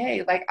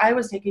 okay, like I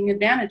was taking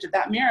advantage of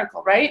that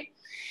miracle, right?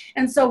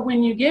 And so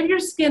when you give your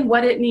skin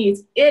what it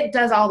needs, it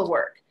does all the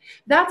work.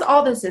 That's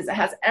all this is. It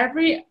has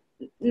every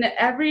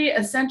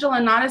essential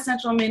and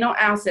non-essential amino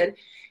acid.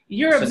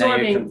 You're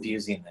absorbing. Now you're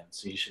confusing them,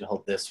 so you should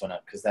hold this one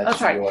up, because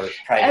that's your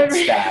private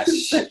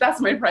stash.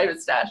 That's my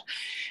private stash.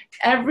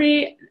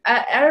 Every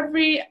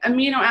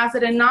amino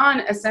acid and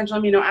non-essential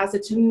amino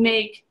acid to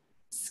make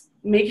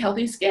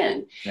healthy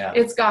skin. Yeah.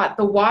 It's got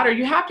the water.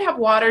 You have to have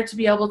water to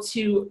be able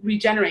to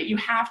regenerate. You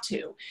have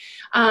to.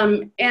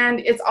 And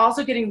it's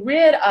also getting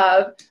rid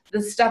of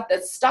the stuff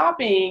that's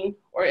stopping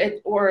or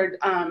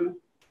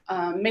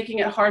making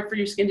it hard for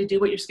your skin to do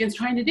what your skin's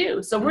trying to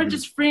do. So we're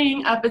just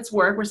freeing up its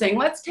work. We're saying,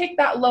 let's take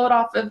that load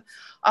off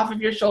of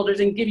your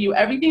shoulders and give you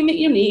everything that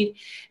you need.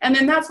 And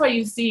then that's why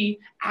you see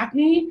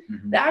acne.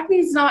 The acne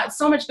is not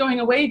so much going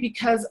away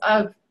because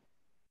of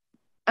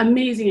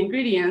amazing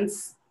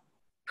ingredients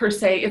per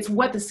se. It's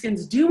what the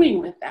skin's doing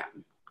with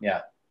them.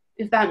 Yeah.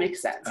 If that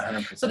makes sense.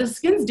 100%. So the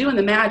skin's doing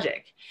the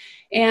magic.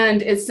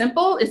 And it's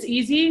simple, it's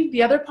easy.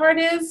 The other part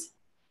is,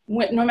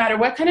 no matter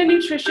what kind of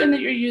nutrition that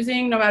you're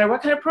using, no matter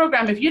what kind of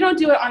program, if you don't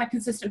do it on a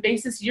consistent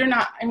basis, you're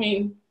not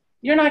going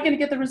to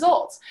get the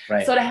results.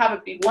 Right. So to have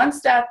it be one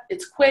step,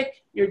 it's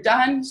quick, you're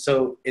done.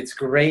 So it's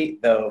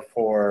great though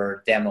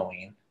for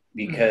demoing,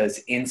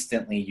 because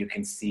instantly you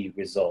can see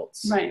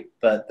results. Right.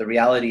 But the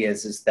reality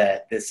is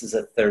that this is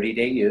a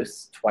 30-day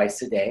use,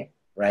 twice a day,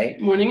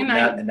 right? Morning and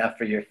night. Enough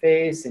for your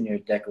face and your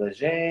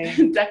décolleté.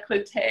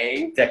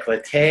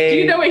 Décolleté. Do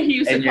you know what he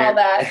used to call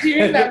that? Do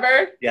you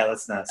remember? Yeah,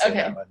 let's not say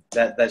that one.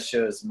 That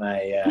shows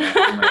my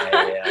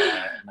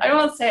I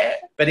won't say it.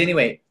 But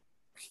anyway,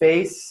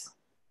 face,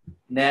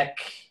 neck,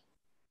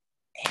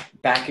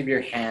 back of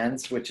your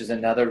hands, which is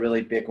another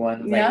really big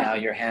one right now,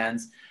 your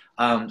hands.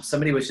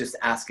 Somebody was just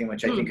asking,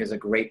 which I think is a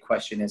great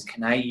question, is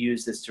can I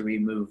use this to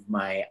remove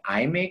my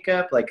eye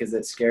makeup? Like, is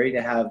it scary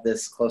to have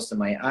this close to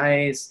my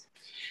eyes?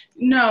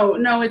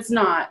 No, it's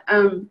not.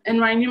 And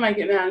Ryan, you might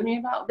get mad at me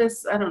about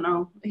this. I don't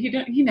know. He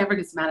never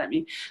gets mad at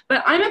me.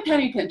 But I'm a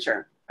penny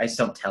pincher. I just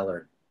don't tell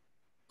her.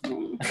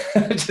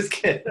 Just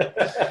kidding.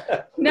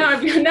 Now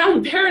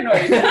I'm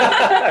paranoid.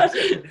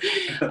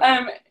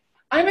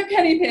 I'm a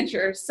penny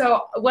pincher.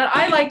 So what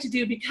I like to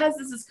do, because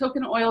this is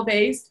coconut oil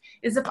based,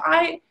 is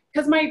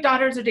because my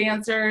daughters are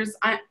dancers,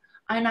 I'm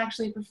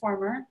actually a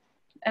performer.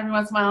 Every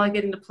once in a while I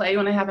get into play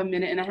when I have a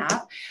minute and a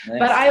half. Nice.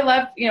 But I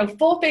love,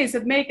 full face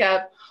of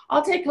makeup.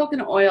 I'll take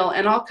coconut oil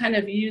and I'll kind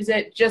of use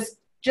it just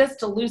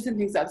to loosen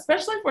things up,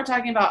 especially if we're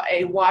talking about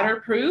a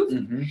waterproof.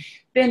 Mm-hmm.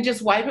 Then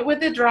just wipe it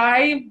with a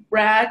dry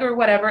rag or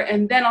whatever,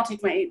 and then I'll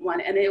take my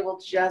 8-in-1, and it will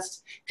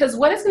just, because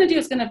what it's going to do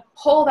is going to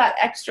pull that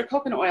extra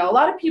coconut oil. A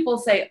lot of people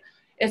say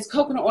it's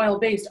coconut oil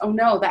based. Oh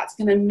no, that's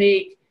going to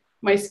make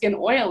my skin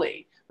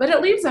oily. But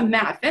it leaves a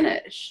matte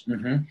finish.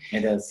 Mm-hmm.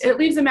 It is. It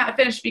leaves a matte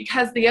finish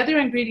because the other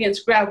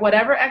ingredients grab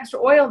whatever extra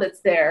oil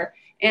that's there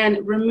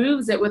and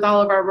removes it with all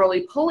of our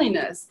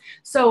roly-poliness.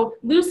 So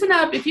loosen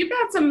up. If you've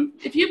got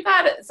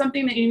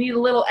something that you need a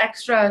little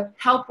extra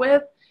help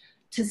with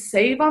to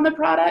save on the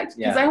product,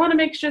 because I want to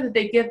make sure that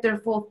they get their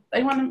full.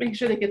 I want to make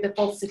sure they get the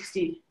full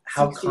 60.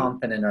 How 60.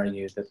 confident are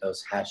you that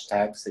those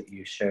hashtags that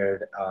you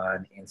shared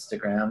on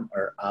Instagram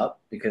are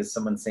up? Because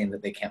someone's saying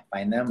that they can't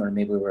find them, or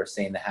maybe we were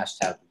saying the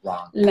hashtag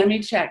wrong. Let me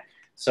check.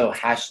 So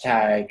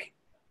hashtag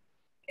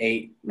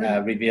 8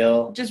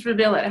 reveal. Just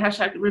reveal it.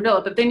 Hashtag reveal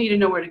it. But they need to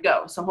know where to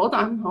go. So hold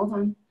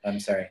on. I'm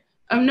sorry.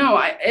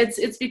 No,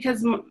 it's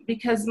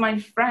because my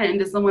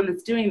friend is the one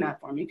that's doing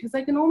that for me, because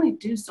I can only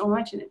do so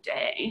much in a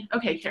day.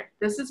 Okay, here.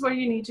 This is where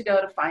you need to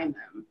go to find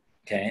them.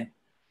 Okay.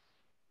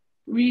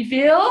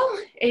 Reveal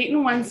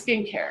 8-in-1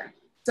 Skincare.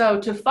 So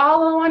to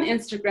follow on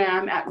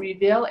Instagram at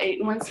Reveal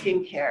 8-in-1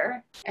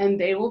 Skincare, and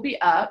they will be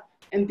up.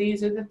 And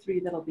these are the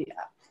 3 that'll be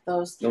up.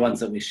 Those 3. The ones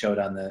that we showed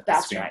on the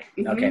That's screen. right.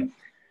 Mm-hmm. Okay.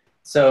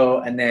 So,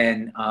 and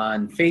then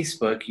on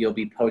Facebook, you'll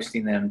be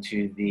posting them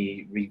to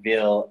the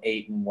Reveal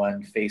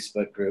 8-in-1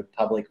 Facebook group,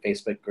 public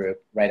Facebook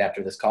group, right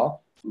after this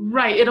call.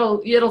 Right.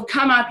 It'll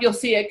come up. You'll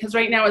see it because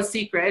right now it's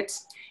secret,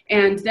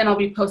 and then I'll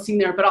be posting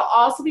there. But I'll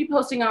also be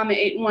posting on the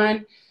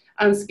 8-in-1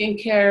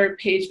 skincare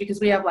page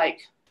because we have like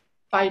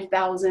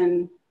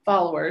 5,000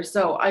 followers.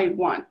 So I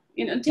want,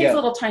 it takes a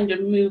little time to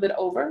move it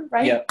over,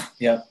 right?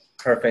 Yep.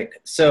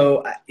 Perfect.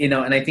 So, and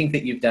I think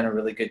that you've done a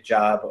really good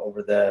job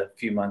over the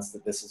few months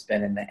that this has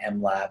been in the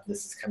M Lab.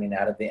 This is coming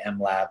out of the M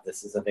Lab.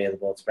 This is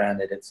available. It's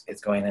branded.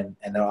 It's going in,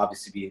 and there'll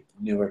obviously be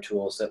newer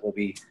tools that will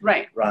be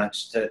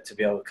launched to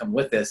be able to come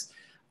with this.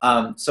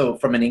 So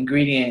from an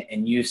ingredient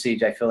and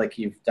usage, I feel like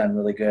you've done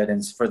really good.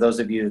 And for those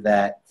of you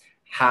that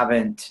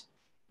haven't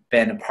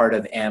been a part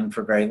of M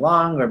for very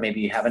long, or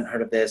maybe you haven't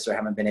heard of this or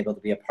haven't been able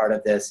to be a part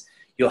of this,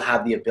 you'll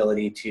have the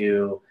ability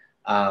to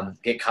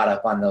get caught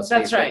up on those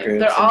That's Facebook right.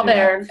 groups. They're all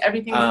there.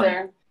 Everything's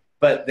there.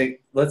 But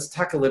let's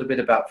talk a little bit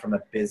about from a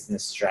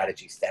business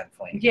strategy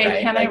standpoint. Yeah,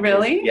 right? can I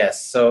really?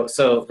 Yes. So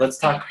let's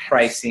talk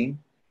pricing.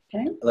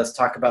 Okay. Let's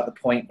talk about the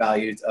point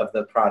values of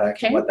the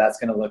product, Okay. what that's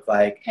going to look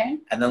like. Okay.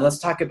 And then let's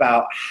talk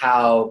about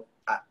how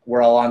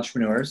we're all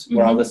entrepreneurs.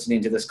 We're all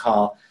listening to this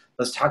call.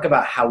 Let's talk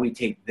about how we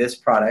take this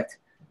product,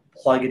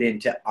 plug it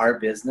into our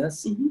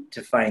business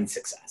to find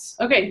success.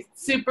 Okay.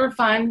 Super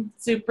fun,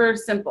 super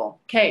simple.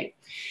 Okay.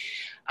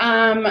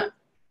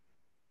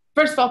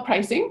 First of all,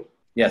 pricing.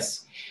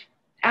 Yes.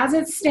 As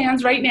it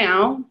stands right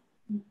now,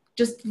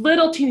 just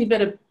little teeny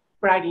bit of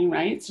bragging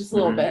rights, just a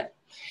little bit.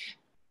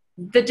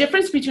 The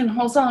difference between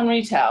wholesale and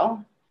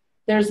retail,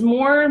 there's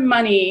more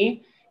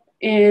money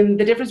in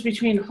the difference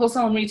between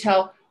wholesale and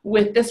retail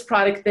with this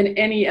product than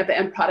any of the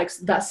M products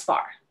thus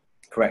far.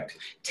 Correct.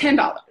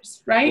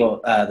 $10, right?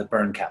 Well, the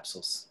burn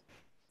capsules.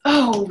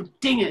 Oh,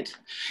 dang it.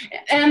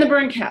 And the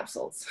burn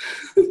capsules.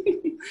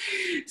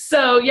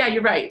 So yeah,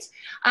 you're right.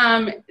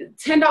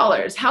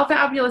 $10. How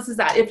fabulous is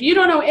that? If you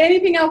don't know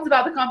anything else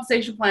about the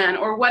compensation plan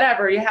or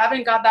whatever, you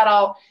haven't got that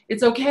all,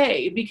 it's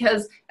okay,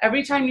 because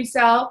every time you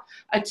sell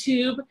a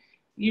tube,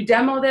 you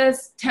demo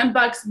this,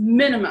 $10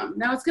 minimum.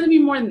 Now it's going to be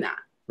more than that.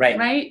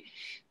 Right?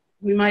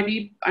 We might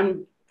be,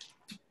 I'm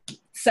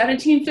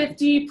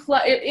 $17.50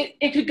 plus.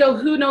 It could go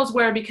who knows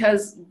where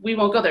because we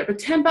won't go there. But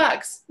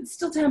 $10, it's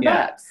still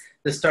 $10.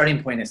 The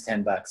starting point is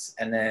 $10,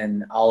 and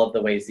then all of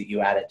the ways that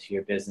you add it to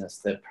your business,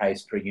 the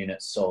price per unit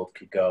sold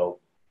could go.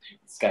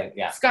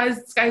 Sky's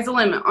the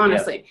limit,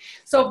 honestly. Yep.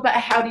 So, but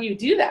how do you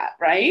do that,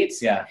 right?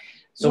 Yeah.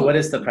 So what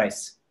is the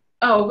price?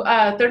 Oh,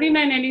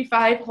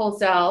 $39.95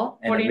 wholesale,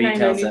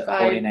 $49.95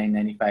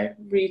 $49.95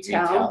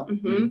 retail.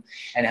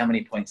 And how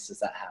many points does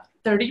that have?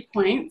 30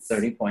 points.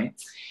 30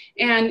 points.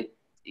 And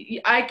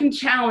I can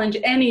challenge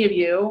any of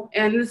you,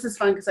 and this is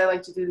fun because I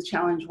like to do the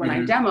challenge when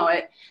I demo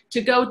it,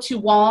 to go to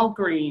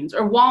Walgreens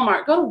or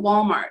Walmart. Go to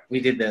Walmart.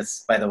 We did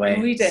this, by the way.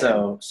 We did.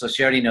 So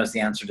she already knows the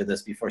answer to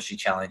this before she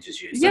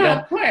challenges you. So yeah,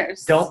 of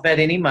course. Don't bet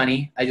any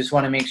money. I just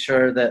want to make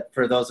sure that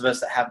for those of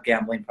us that have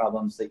gambling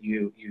problems that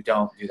you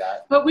don't do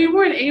that. But we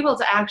weren't able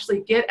to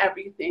actually get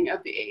everything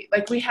of the 8.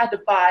 Like we had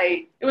to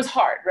buy, it was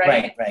hard,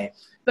 right? Right.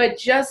 But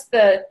just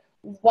the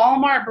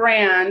Walmart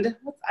brand,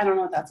 I don't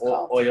know what that's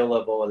called. Oil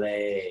of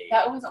Olay.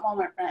 That wasn't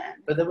Walmart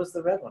brand. But that was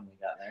the red one we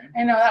got there.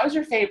 I know, that was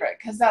your favorite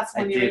because that's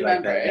when you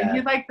remember. Like that, yeah. And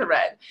you like the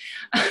red.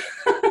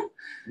 And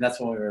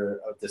that's when we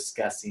were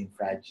discussing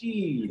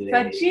Fragile.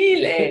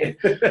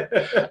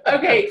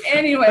 Okay,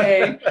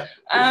 anyway.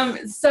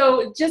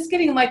 So just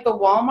getting like the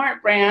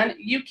Walmart brand,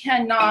 you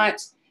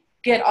cannot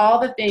get all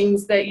the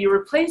things that you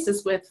replace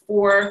this with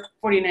for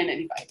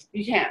 $49.95.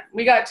 You can't.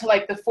 We got to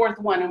like the fourth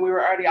one and we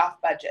were already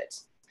off budget.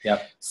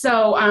 Yep.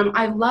 So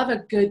I love a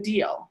good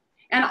deal.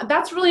 And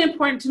that's really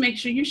important to make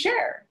sure you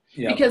share.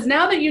 Yep. Because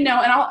now that you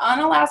know, and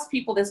I'll ask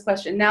people this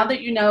question, now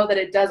that you know that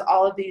it does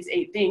all of these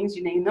 8 things,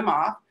 you name them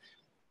off,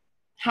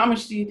 how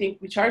much do you think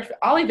we charge for?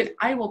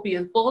 I will be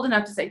bold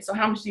enough to say, so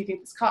how much do you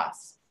think this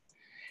costs?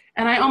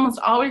 And I almost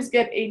always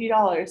get $80,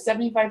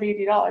 $75,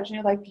 $80. And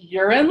you're like,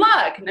 you're in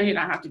luck. No, you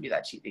don't have to be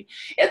that cheapy.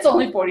 It's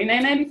only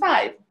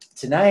 $49.95.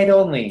 Tonight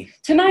only.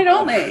 Tonight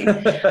only.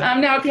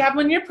 Now, if you have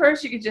one in your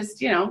purse, you could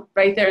just,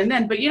 right there and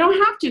then. But you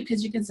don't have to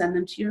because you can send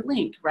them to your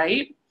link,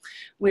 right?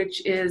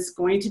 Which is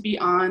going to be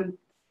on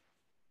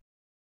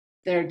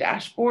their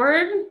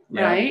dashboard,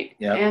 right?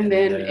 Yep. And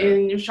then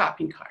in your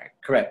shopping cart.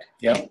 Correct.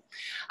 Yep.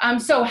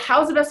 So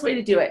how's the best way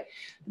to do it?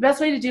 The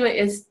best way to do it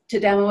is to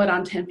demo it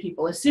on 10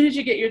 people. As soon as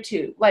you get your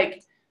 2,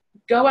 like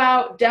go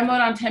out, demo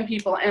it on 10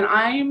 people. And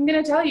I'm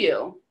going to tell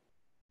you,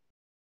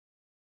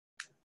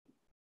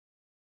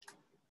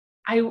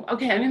 I'm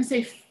going to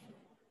say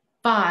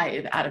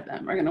 5 out of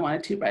them are going to want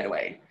a tube right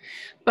away.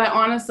 But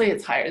honestly,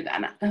 it's higher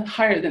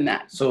than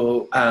that.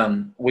 So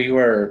we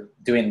were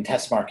doing a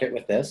test market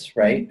with this,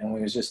 right? And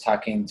we was just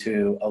talking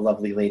to a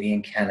lovely lady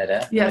in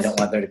Canada. Yes. I don't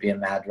want there to be a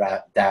mad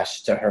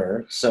dash to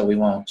her, so we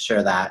won't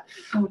share that.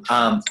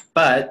 Oh,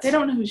 but they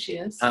don't know who she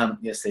is.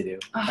 Yes, they do.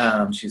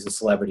 She's a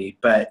celebrity,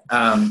 but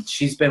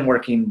she's been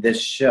working this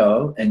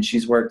show, and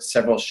she's worked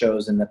several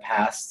shows in the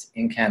past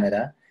in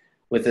Canada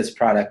with this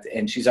product,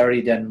 and she's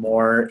already done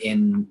more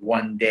in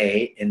one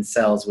day in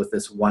sales with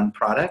this one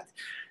product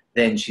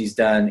than she's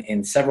done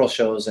in several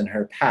shows in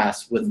her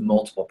past with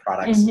multiple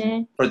products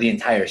for the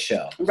entire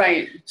show.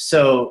 Right.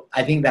 So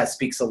I think that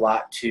speaks a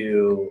lot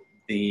to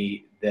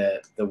the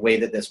way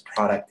that this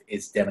product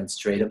is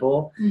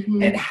demonstratable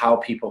and how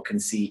people can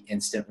see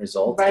instant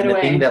results. Right and the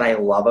away. thing that I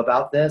love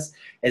about this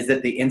is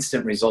that the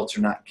instant results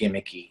are not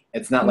gimmicky.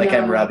 It's not like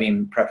I'm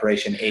rubbing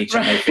Preparation H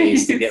on my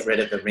face to get rid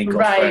of the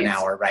wrinkles for an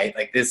hour, right?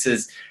 Like this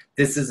is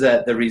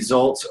the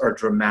results are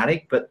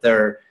dramatic, but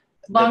they're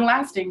long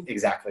lasting.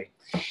 Exactly.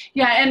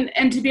 Yeah,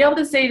 and to be able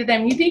to say to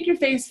them, you think your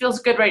face feels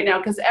good right now,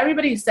 because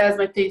everybody says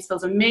my face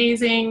feels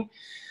amazing.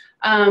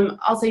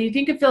 I'll say, you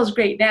think it feels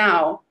great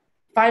now,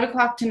 5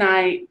 o'clock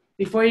tonight,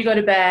 before you go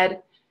to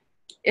bed,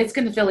 it's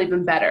going to feel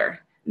even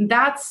better.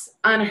 That's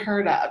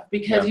unheard of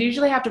because you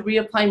usually have to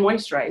reapply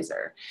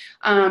moisturizer.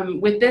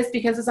 With this,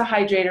 because it's a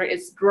hydrator,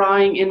 it's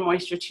drawing in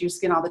moisture to your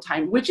skin all the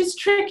time, which is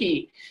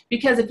tricky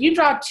because if you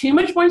draw too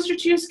much moisture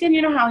to your skin,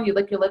 you know how you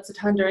lick your lips a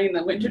ton during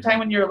the winter time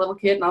when you're a little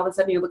kid and all of a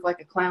sudden you look like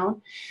a clown?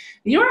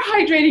 You're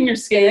hydrating your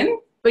skin,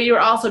 but you're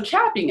also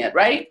chapping it,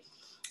 right?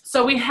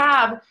 So we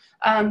have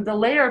the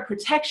layer of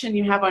protection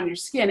you have on your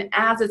skin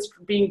as it's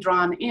being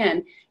drawn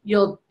in.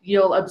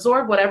 You'll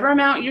absorb whatever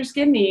amount your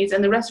skin needs,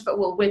 and the rest of it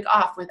will wick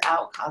off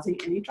without causing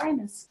any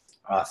dryness.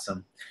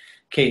 Awesome.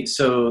 Kate,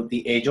 so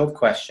the age-old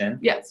question.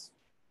 Yes.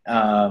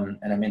 And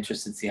I'm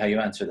interested to see how you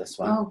answer this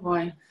one. Oh,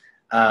 boy.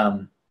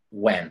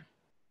 When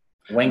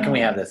can we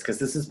have this? Because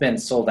this has been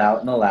sold out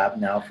in the lab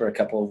now for a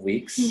couple of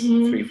weeks,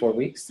 3, 4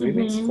 weeks, 3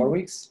 weeks, 4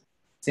 weeks.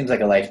 Seems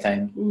like a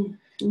lifetime.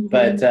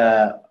 But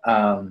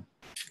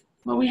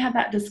well, we had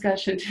that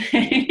discussion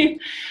today. Do you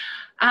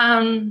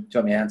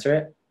want me to answer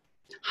it?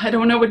 I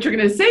don't know what you're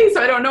going to say,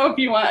 so I don't know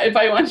if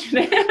I want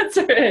you to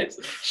answer it.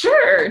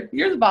 Sure,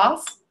 you're the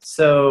boss.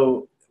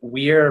 So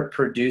we're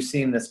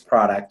producing this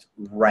product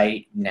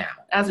right now,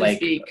 as we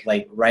speak,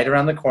 like right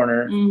around the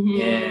corner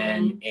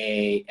in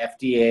a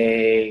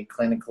FDA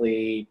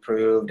clinically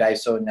approved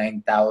ISO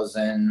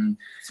 9000.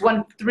 It's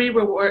won 3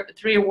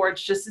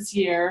 awards just this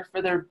year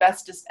for their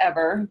bestest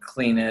ever,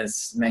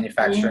 cleanest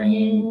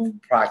manufacturing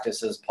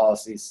practices,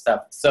 policies,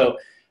 stuff. So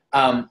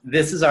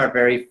this is our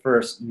very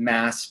first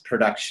mass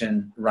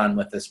production run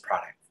with this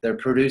product. They're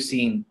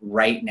producing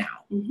right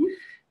now.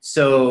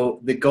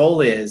 So the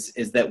goal is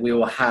that we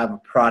will have a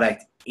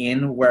product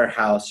in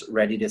warehouse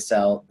ready to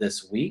sell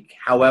this week.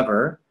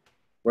 However,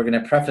 we're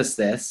going to preface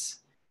this.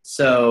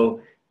 So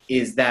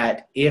is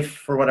that if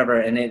for whatever,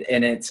 and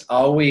it's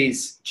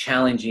always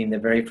challenging the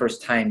very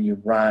first time you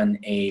run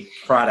a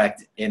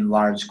product in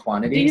large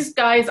quantities. These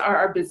guys are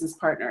our business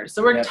partners.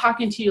 So we're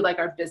talking to you like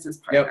our business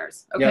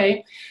partners,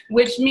 okay?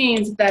 Which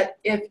means that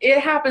if it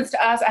happens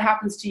to us, it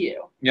happens to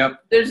you.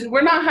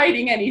 We're not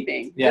hiding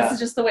anything. This is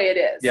just the way it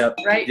is,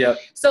 right?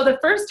 So the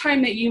first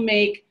time that you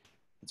make,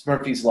 it's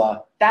Murphy's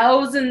Law,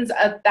 thousands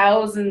of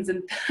thousands,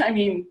 and I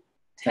mean,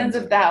 tens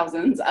of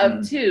thousands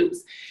of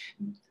tubes,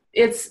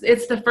 it's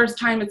the first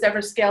time it's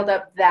ever scaled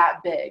up that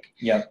big.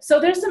 So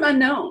there's some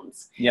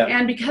unknowns.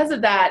 And because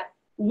of that,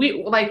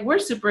 we're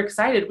super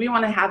excited. We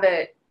want to have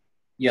it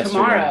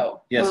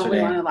tomorrow. Well, we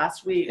wanted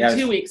last week,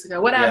 2 weeks ago,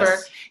 whatever.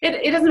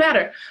 It doesn't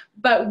matter.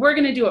 But we're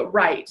going to do it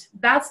right.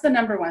 That's the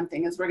number one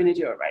thing, is we're going to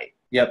do it right.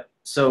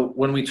 So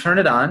when we turn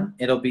it on,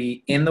 it'll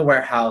be in the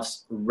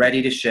warehouse,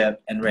 ready to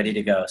ship and ready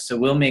to go. So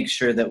we'll make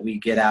sure that we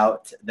get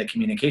out the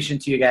communication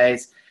to you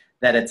guys,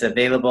 that it's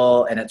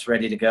available and it's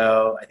ready to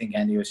go. I think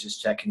Andy was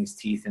just checking his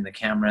teeth in the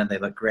camera. They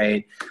look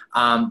great.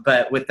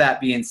 But with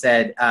that being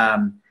said,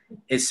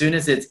 as soon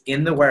as it's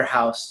in the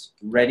warehouse,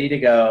 ready to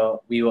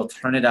go, we will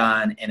turn it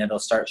on and it'll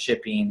start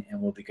shipping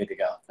and we'll be good to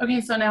go. Okay,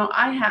 so now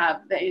I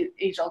have the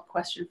age-old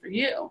question for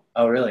you.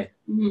 Oh, really?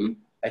 Mm-hmm.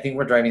 I think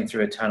we're driving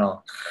through a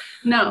tunnel.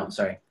 No. Oh,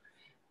 sorry.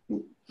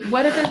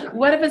 What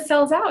if it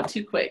sells out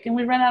too quick and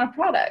we run out of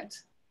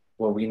product?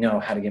 Well, we know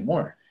how to get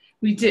more.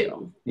 We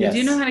do. Yes.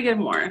 We do know how to get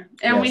more.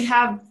 And we Yes.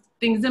 have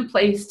things in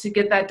place to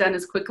get that done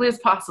as quickly as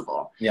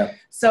possible. Yeah.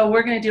 So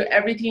we're going to do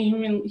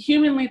everything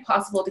humanly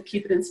possible to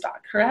keep it in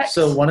stock, correct?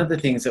 So one of the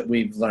things that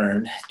we've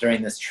learned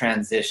during this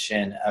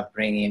transition of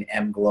bringing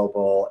M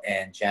Global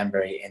and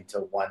Jamberry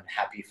into one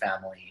happy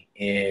family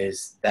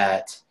is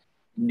that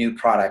new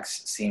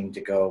products seem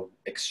to go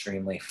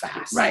extremely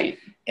fast. Right.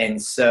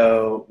 And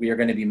so we are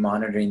going to be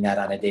monitoring that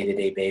on a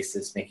day-to-day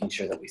basis, making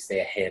sure that we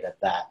stay ahead of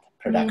that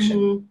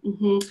production.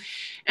 Mm-hmm, mm-hmm.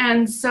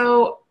 And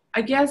so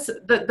I guess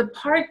the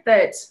part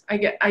that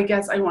I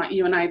guess I want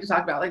you and I to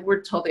talk about, like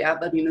we're totally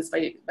ad-libbing this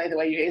by the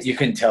way, you guys. You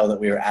can tell that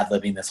we were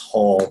ad-libbing this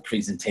whole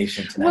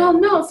presentation tonight. Well,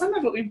 no, some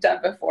of it we've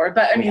done before,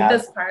 but I mean,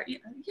 this part,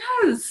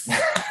 yes,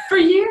 for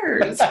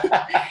years,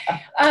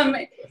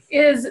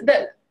 is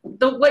that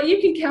what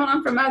you can count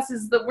on from us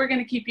is that we're going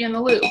to keep you in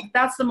the loop.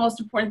 That's the most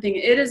important thing.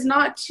 It is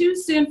not too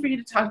soon for you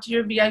to talk to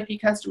your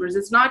VIP customers.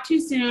 It's not too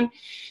soon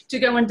to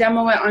go and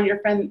demo it on your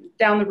friend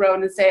down the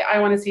road and say, I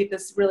want to see if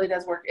this really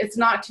does work. It's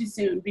not too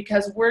soon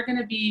because we're going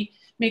to be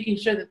making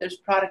sure that there's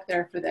product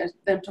there for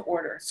them to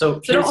order. So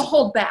don't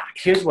hold back.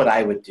 Here's what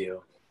I would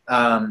do.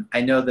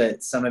 I know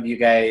that some of you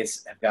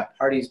guys have got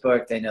parties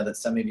booked. I know that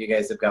some of you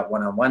guys have got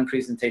one-on-one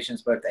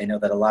presentations booked. I know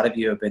that a lot of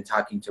you have been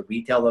talking to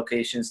retail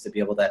locations to be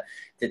able to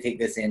take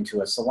this into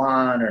a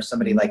salon or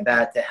somebody like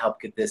that to help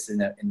get this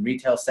in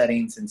retail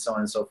settings and so on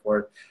and so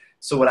forth.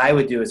 So what I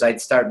would do is I'd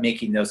start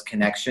making those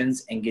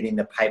connections and getting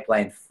the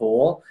pipeline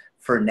full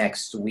for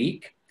next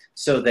week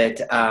so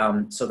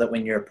that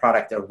when your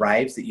product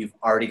arrives that you've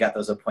already got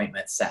those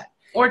appointments set.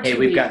 Or hey,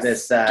 we've got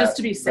this just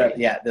to be safe.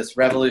 This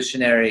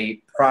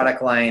revolutionary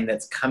product line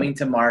that's coming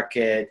to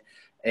market.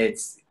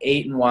 It's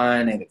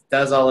 8-in-1 and it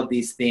does all of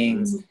these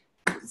things.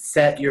 Mm-hmm.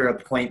 Set your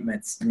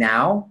appointments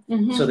now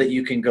so that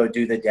you can go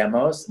do the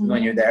demos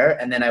when you're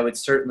there. And then I would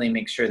certainly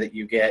make sure that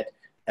you get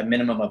a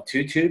minimum of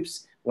 2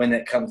 tubes when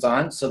it comes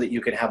on so that you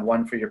can have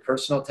one for your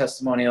personal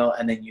testimonial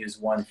and then use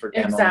one for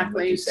demo.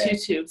 Exactly, 2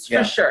 tubes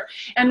for sure.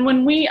 And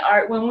when we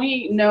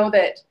know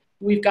that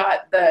we've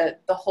got the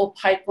whole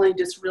pipeline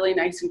just really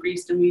nice and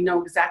greased and we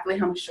know exactly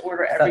how much to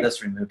order I thought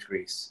this removed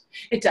grease.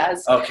 It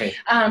does. Okay.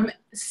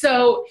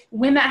 So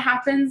when that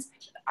happens,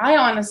 I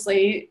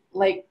honestly,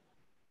 like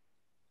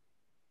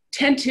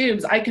 10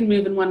 tubes I can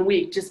move in 1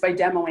 week just by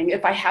demoing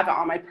if I have it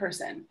on my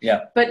person.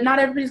 Yeah. But not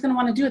everybody's going to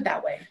want to do it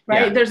that way,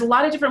 right? Yeah. There's a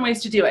lot of different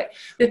ways to do it.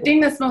 The thing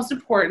that's most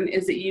important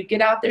is that you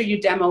get out there, you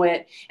demo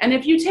it. And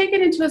if you take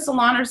it into a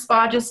salon or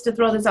spa, just to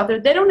throw this out there,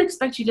 they don't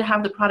expect you to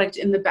have the product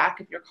in the back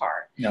of your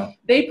car. No.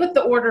 They put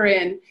the order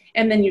in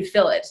and then you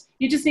fill it.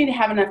 You just need to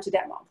have enough to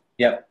demo.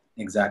 Yep,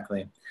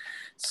 exactly.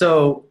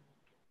 So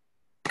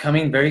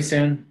coming very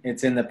soon.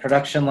 It's in the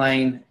production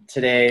line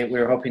today. We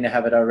were hoping to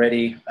have it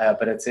already,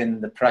 but it's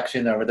in the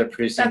production or they're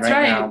producing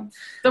right now.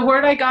 The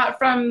word I got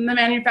from the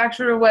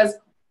manufacturer was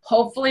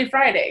hopefully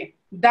Friday.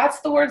 That's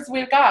the words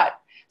we've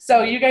got.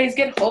 So you guys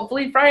get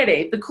hopefully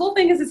Friday. The cool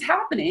thing is it's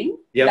happening.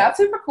 Yep. That's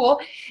super cool.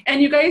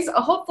 And you guys,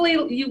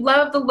 hopefully you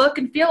love the look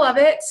and feel of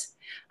it.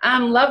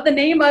 Love the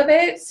name of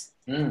it.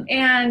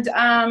 And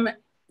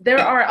there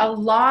are a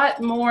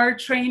lot more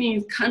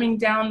trainings coming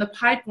down the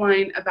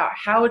pipeline about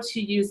how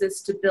to use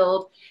this to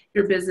build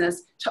your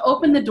business, to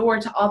open the door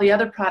to all the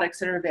other products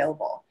that are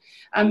available.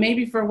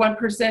 Maybe for one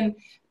person,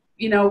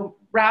 you know,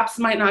 wraps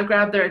might not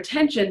grab their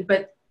attention,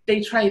 but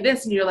they try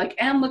this and you're like,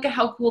 and look at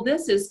how cool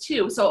this is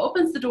too. So it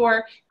opens the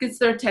door, gets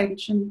their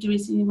attention. Do we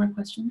see any more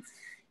questions?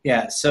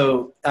 Yeah,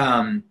 so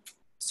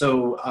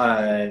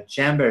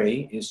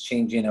Jamberry is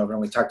changing over,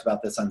 and we talked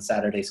about this on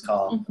Saturday's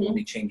call. We'll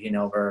be changing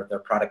over their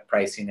product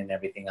pricing and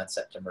everything on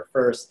September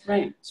 1st.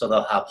 Right. So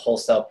they'll have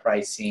wholesale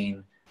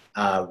pricing,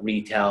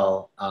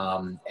 retail,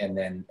 and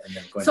then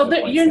going. So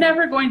you're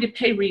never going to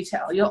pay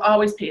retail. You'll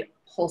always pay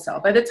wholesale.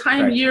 By the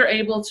time you're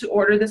able to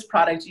order this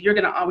product, you're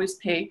going to always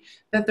pay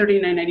the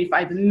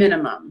 $39.95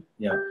 minimum.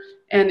 Yeah.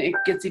 And it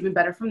gets even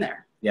better from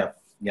there.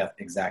 Yep. Yep.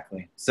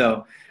 Exactly.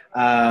 So.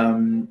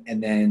 And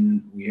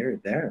then we're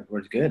there.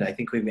 We're good. I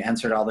think we've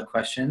answered all the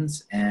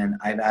questions, and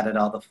I've added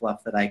all the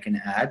fluff that I can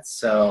add.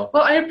 So.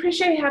 Well, I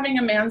appreciate having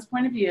a man's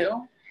point of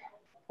view.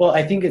 Well,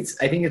 I think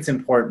it's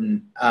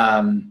important,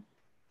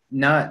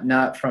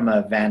 not from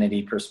a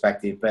vanity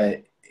perspective,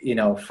 but you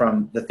know,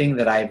 from the thing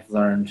that I've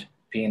learned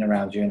being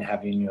around you and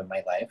having you in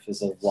my life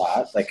is a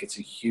lot. Like it's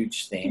a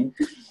huge thing,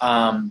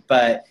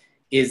 but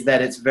is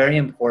that it's very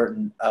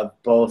important of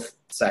both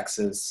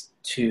sexes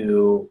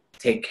to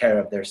take care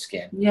of their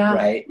skin,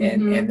 right?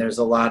 And there's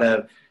a lot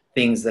of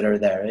things that are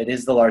there. It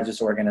is the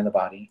largest organ in the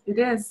body. It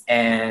is.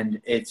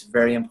 And it's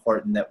very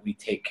important that we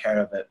take care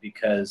of it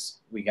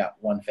because we got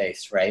one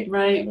face, right?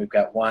 Right. And we've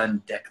got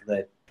one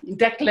Décolleté.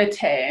 Neck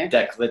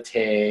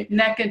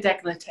and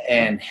décolleté.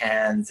 And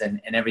hands and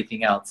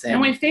everything else.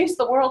 And we face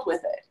the world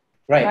with it.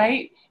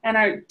 Right. And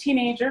our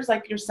teenagers,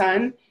 like your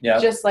son,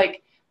 just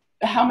like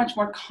how much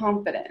more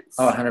confidence.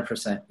 Oh,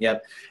 100%.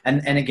 Yep.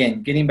 And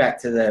again, getting back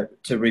to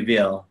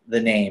Reveal, the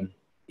name,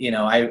 you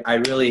know, I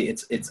really,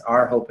 it's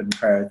our hope and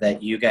prayer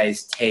that you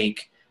guys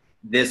take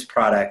this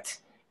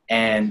product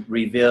and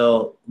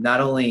reveal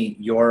not only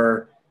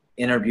your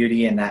inner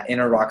beauty and that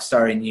inner rock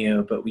star in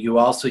you, but you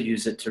also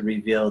use it to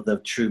reveal the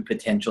true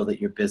potential that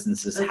your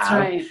businesses have.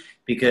 Right.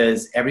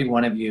 Because every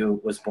one of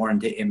you was born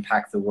to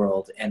impact the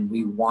world, and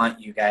we want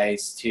you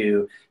guys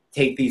to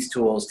take these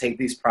tools, take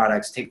these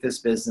products, take this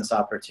business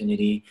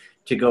opportunity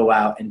to go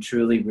out and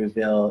truly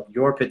reveal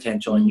your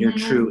potential and your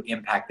true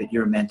impact that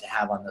you're meant to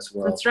have on this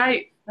world. That's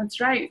right. That's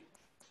right.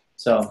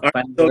 So,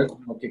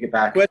 we'll kick it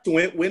back. Question: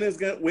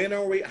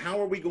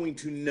 how are we going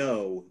to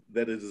know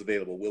that it is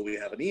available? Will we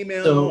have an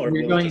email? So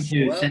we're going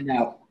to send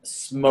out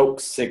smoke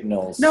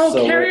signals. No,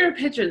 carrier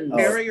pigeons.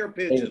 Carrier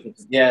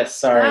pigeons. Yes,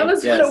 sorry. That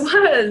was what it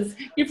was.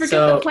 You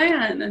forget the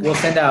plan. We'll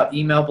send out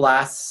email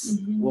blasts.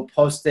 We'll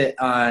post it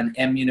on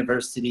M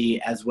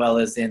University as well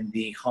as in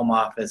the home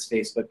office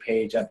Facebook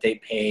page,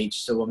 update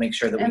page. So we'll make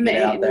sure that we get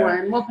it out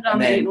there. We'll put on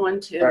the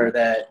 8-1 too. For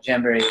the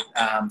Jamboree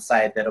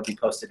side, that'll be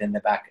posted in the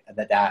back of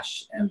the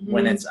dash and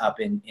when it's up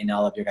in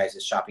all of your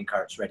guys' shopping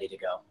carts ready to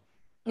go.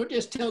 Or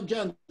just tell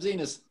John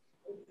Zenas.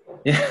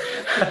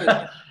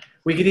 Yeah.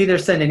 We could either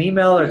send an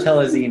email or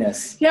tell a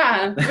Zenas.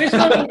 Yeah, which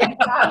one would be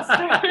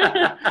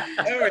faster?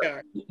 There we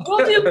are.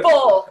 We'll do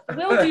both.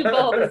 We'll do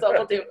both is what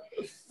we'll do.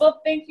 Well,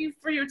 thank you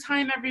for your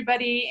time,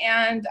 everybody.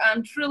 And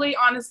truly,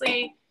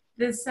 honestly,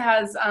 this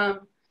has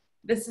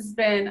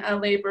been a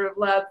labor of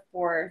love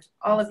for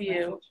all of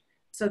you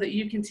so that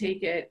you can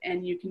take it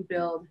and you can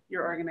build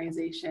your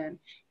organization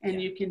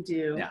and you can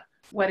do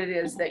what it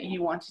is that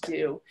you want to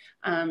do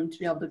to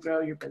be able to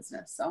grow your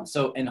business.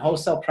 So in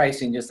wholesale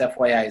pricing, just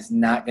FYI, is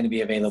not going to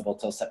be available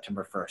till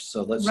September 1st.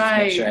 So let's just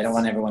make sure. I don't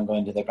want everyone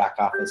going to their back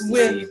office to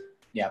see.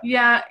 Yeah.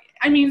 Yeah.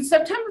 I mean,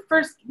 September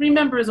 1st,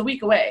 remember, is a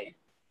week away.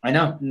 I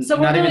know. So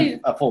not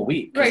even a full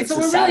week. Right. So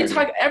we're really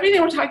talking,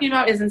 everything we're talking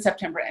about is in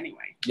September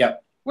anyway.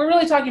 Yep. We're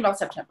really talking about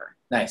September.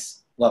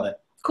 Nice. Love it.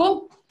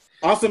 Cool.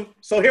 Awesome.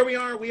 So here we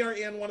are. We are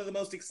in one of the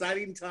most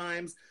exciting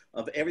times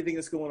of everything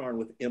that's going on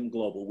with M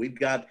Global. We've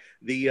got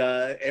the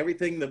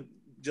everything that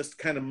just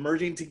kind of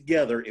merging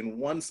together in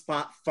one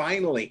spot.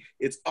 Finally,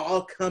 it's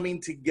all coming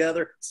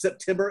together.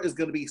 September is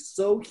going to be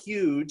so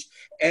huge,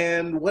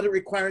 and what it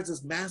requires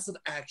is massive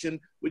action,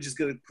 which is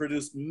going to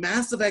produce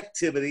massive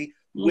activity,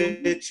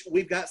 which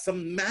we've got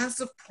some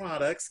massive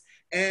products,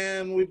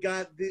 and we've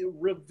got the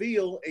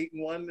Reveal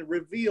 8-in-1, the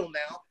Reveal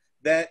now,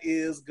 that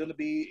is going to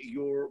be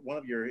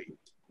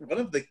one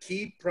of the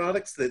key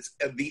products that's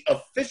the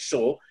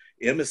official.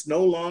 It's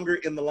no longer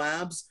in the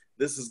labs.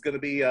 This is going to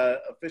be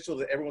official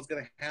that everyone's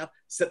going to have.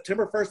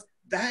 September 1st,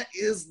 that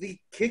is the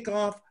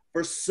kickoff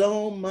for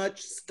so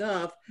much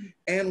stuff.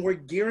 And we're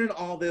gearing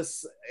all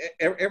this,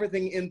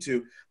 everything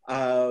into,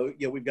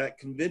 we've got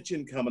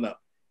convention coming up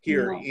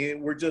here. Yeah.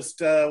 We're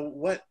just,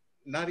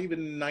 not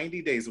even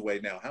 90 days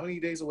away now. How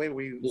many days away are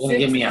we? You're going to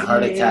give me a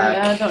heart attack.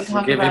 Yeah, don't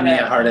talk You're giving me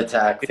a heart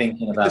attack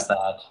thinking about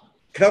that.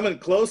 Coming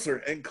closer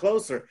and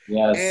closer.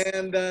 Yes.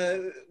 And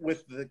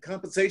with the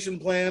compensation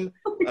plan,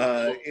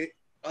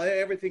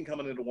 everything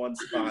coming into one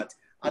spot.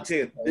 I'll tell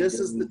you, this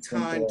is the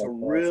time to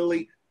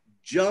really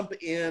jump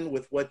in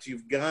with what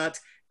you've got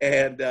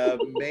and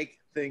make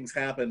things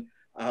happen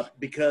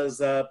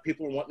because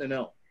people are wanting to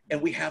know.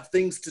 And we have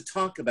things to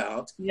talk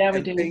about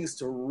and things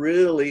to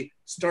really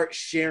start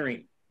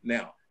sharing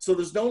now. So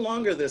there's no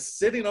longer this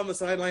sitting on the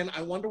sideline.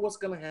 I wonder what's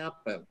going to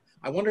happen.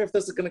 I wonder if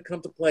this is going to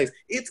come to place.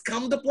 It's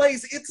come to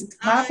place. It's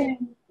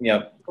time.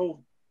 Yep. Oh,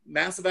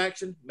 massive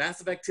action,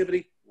 massive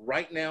activity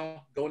right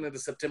now going into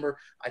September.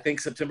 I think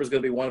September is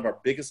going to be one of our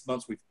biggest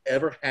months we've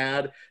ever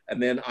had.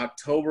 And then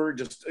October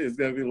just is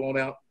going to be blown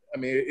out. I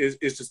mean,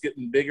 it's just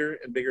getting bigger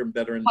and bigger and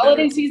better and better.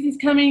 Holiday season's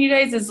coming, you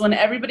guys, is when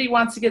everybody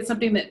wants to get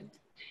something that,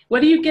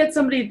 what do you get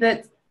somebody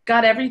that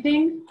got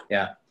everything?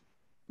 Yeah.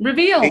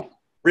 Reveal.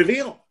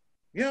 Reveal.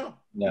 Yeah,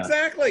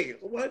 exactly.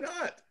 Why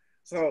not?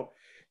 So,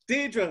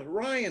 Deidre,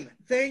 Ryan,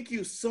 thank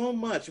you so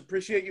much.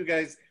 Appreciate you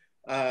guys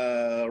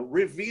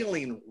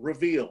revealing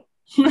Reveal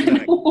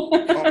tonight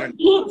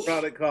on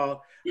Product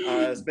Call.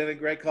 It's been a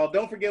great call.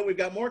 Don't forget, we've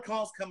got more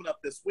calls coming up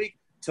this week.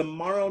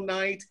 Tomorrow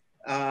night,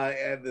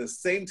 at the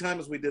same time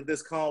as we did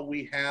this call,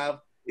 we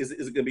have, is it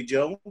going to be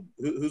Joe?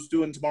 Who's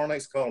doing tomorrow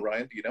night's call,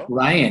 Ryan? Do you know?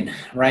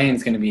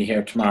 Ryan's going to be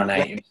here tomorrow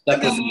night.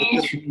 That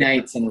was 2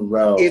 nights in a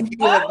row.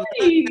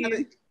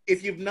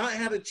 If you've not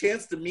had a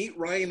chance to meet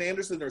Ryan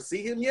Anderson or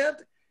see him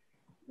yet,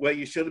 well,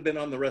 you should have been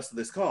on the rest of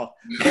this call.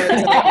 But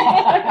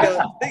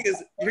the thing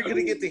is, you're going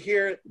to get to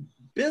hear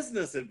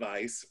business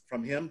advice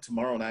from him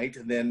tomorrow night.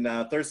 And then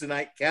Thursday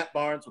night, Cat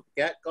Barnes with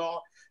the Cat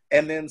Call.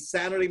 And then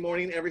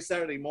every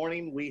Saturday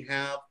morning, we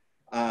have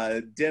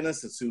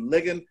Dennis and Sue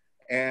Ligon,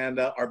 and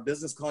our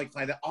business call. You can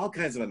find out all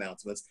kinds of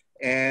announcements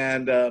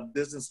and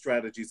business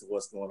strategies of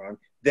what's going on.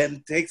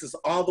 Then takes us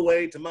all the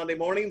way to Monday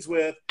mornings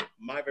with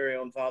my very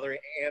own father,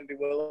 Andy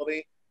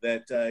Willoughby,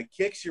 that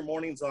kicks your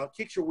mornings off,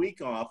 kicks your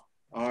week off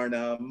on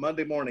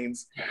Monday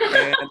mornings,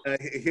 and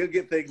he'll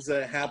get things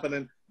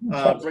happening.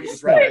 Brings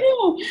us right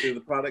back to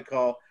the product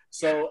call.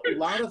 So a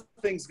lot of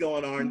things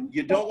going on.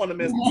 You don't want to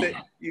miss it.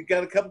 You've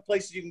got a couple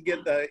places you can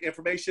get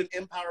information.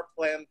 Empower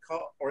Plan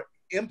call or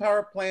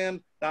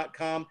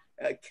empowerplan.com.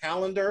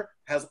 Calendar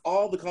has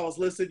all the calls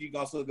listed. You can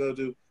also go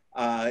to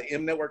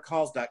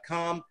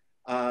mnetworkcalls.com.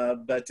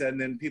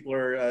 And then people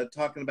are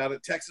talking about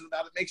it, texting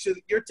about it. Make sure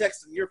that you're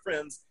texting your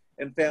friends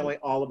and family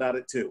all about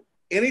it too.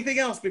 Anything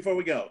else before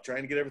we go?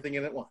 Trying to get everything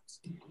in at once.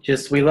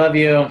 Just, we love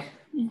you.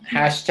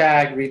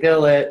 Hashtag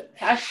reveal it.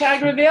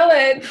 Hashtag reveal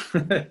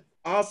it.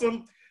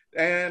 Awesome.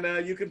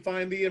 And you can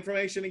find the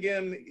information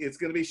again. It's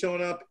going to be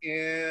showing up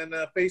in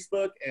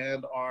Facebook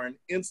and on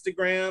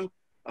Instagram.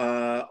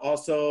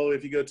 Also,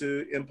 if you go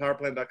to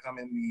empowerplan.com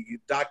in the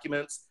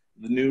documents,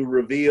 the new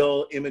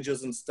reveal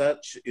images and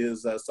such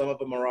is some of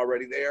them are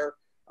already there.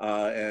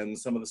 And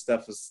some of the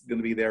stuff is going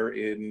to be there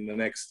in the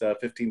next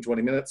 15,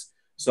 20 minutes.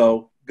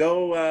 So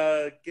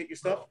go get your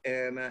stuff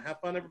and have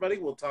fun, everybody.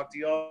 We'll talk to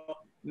you all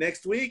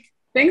next week.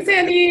 Thanks,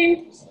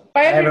 Andy.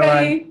 Bye, Bye,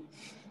 everybody. everyone.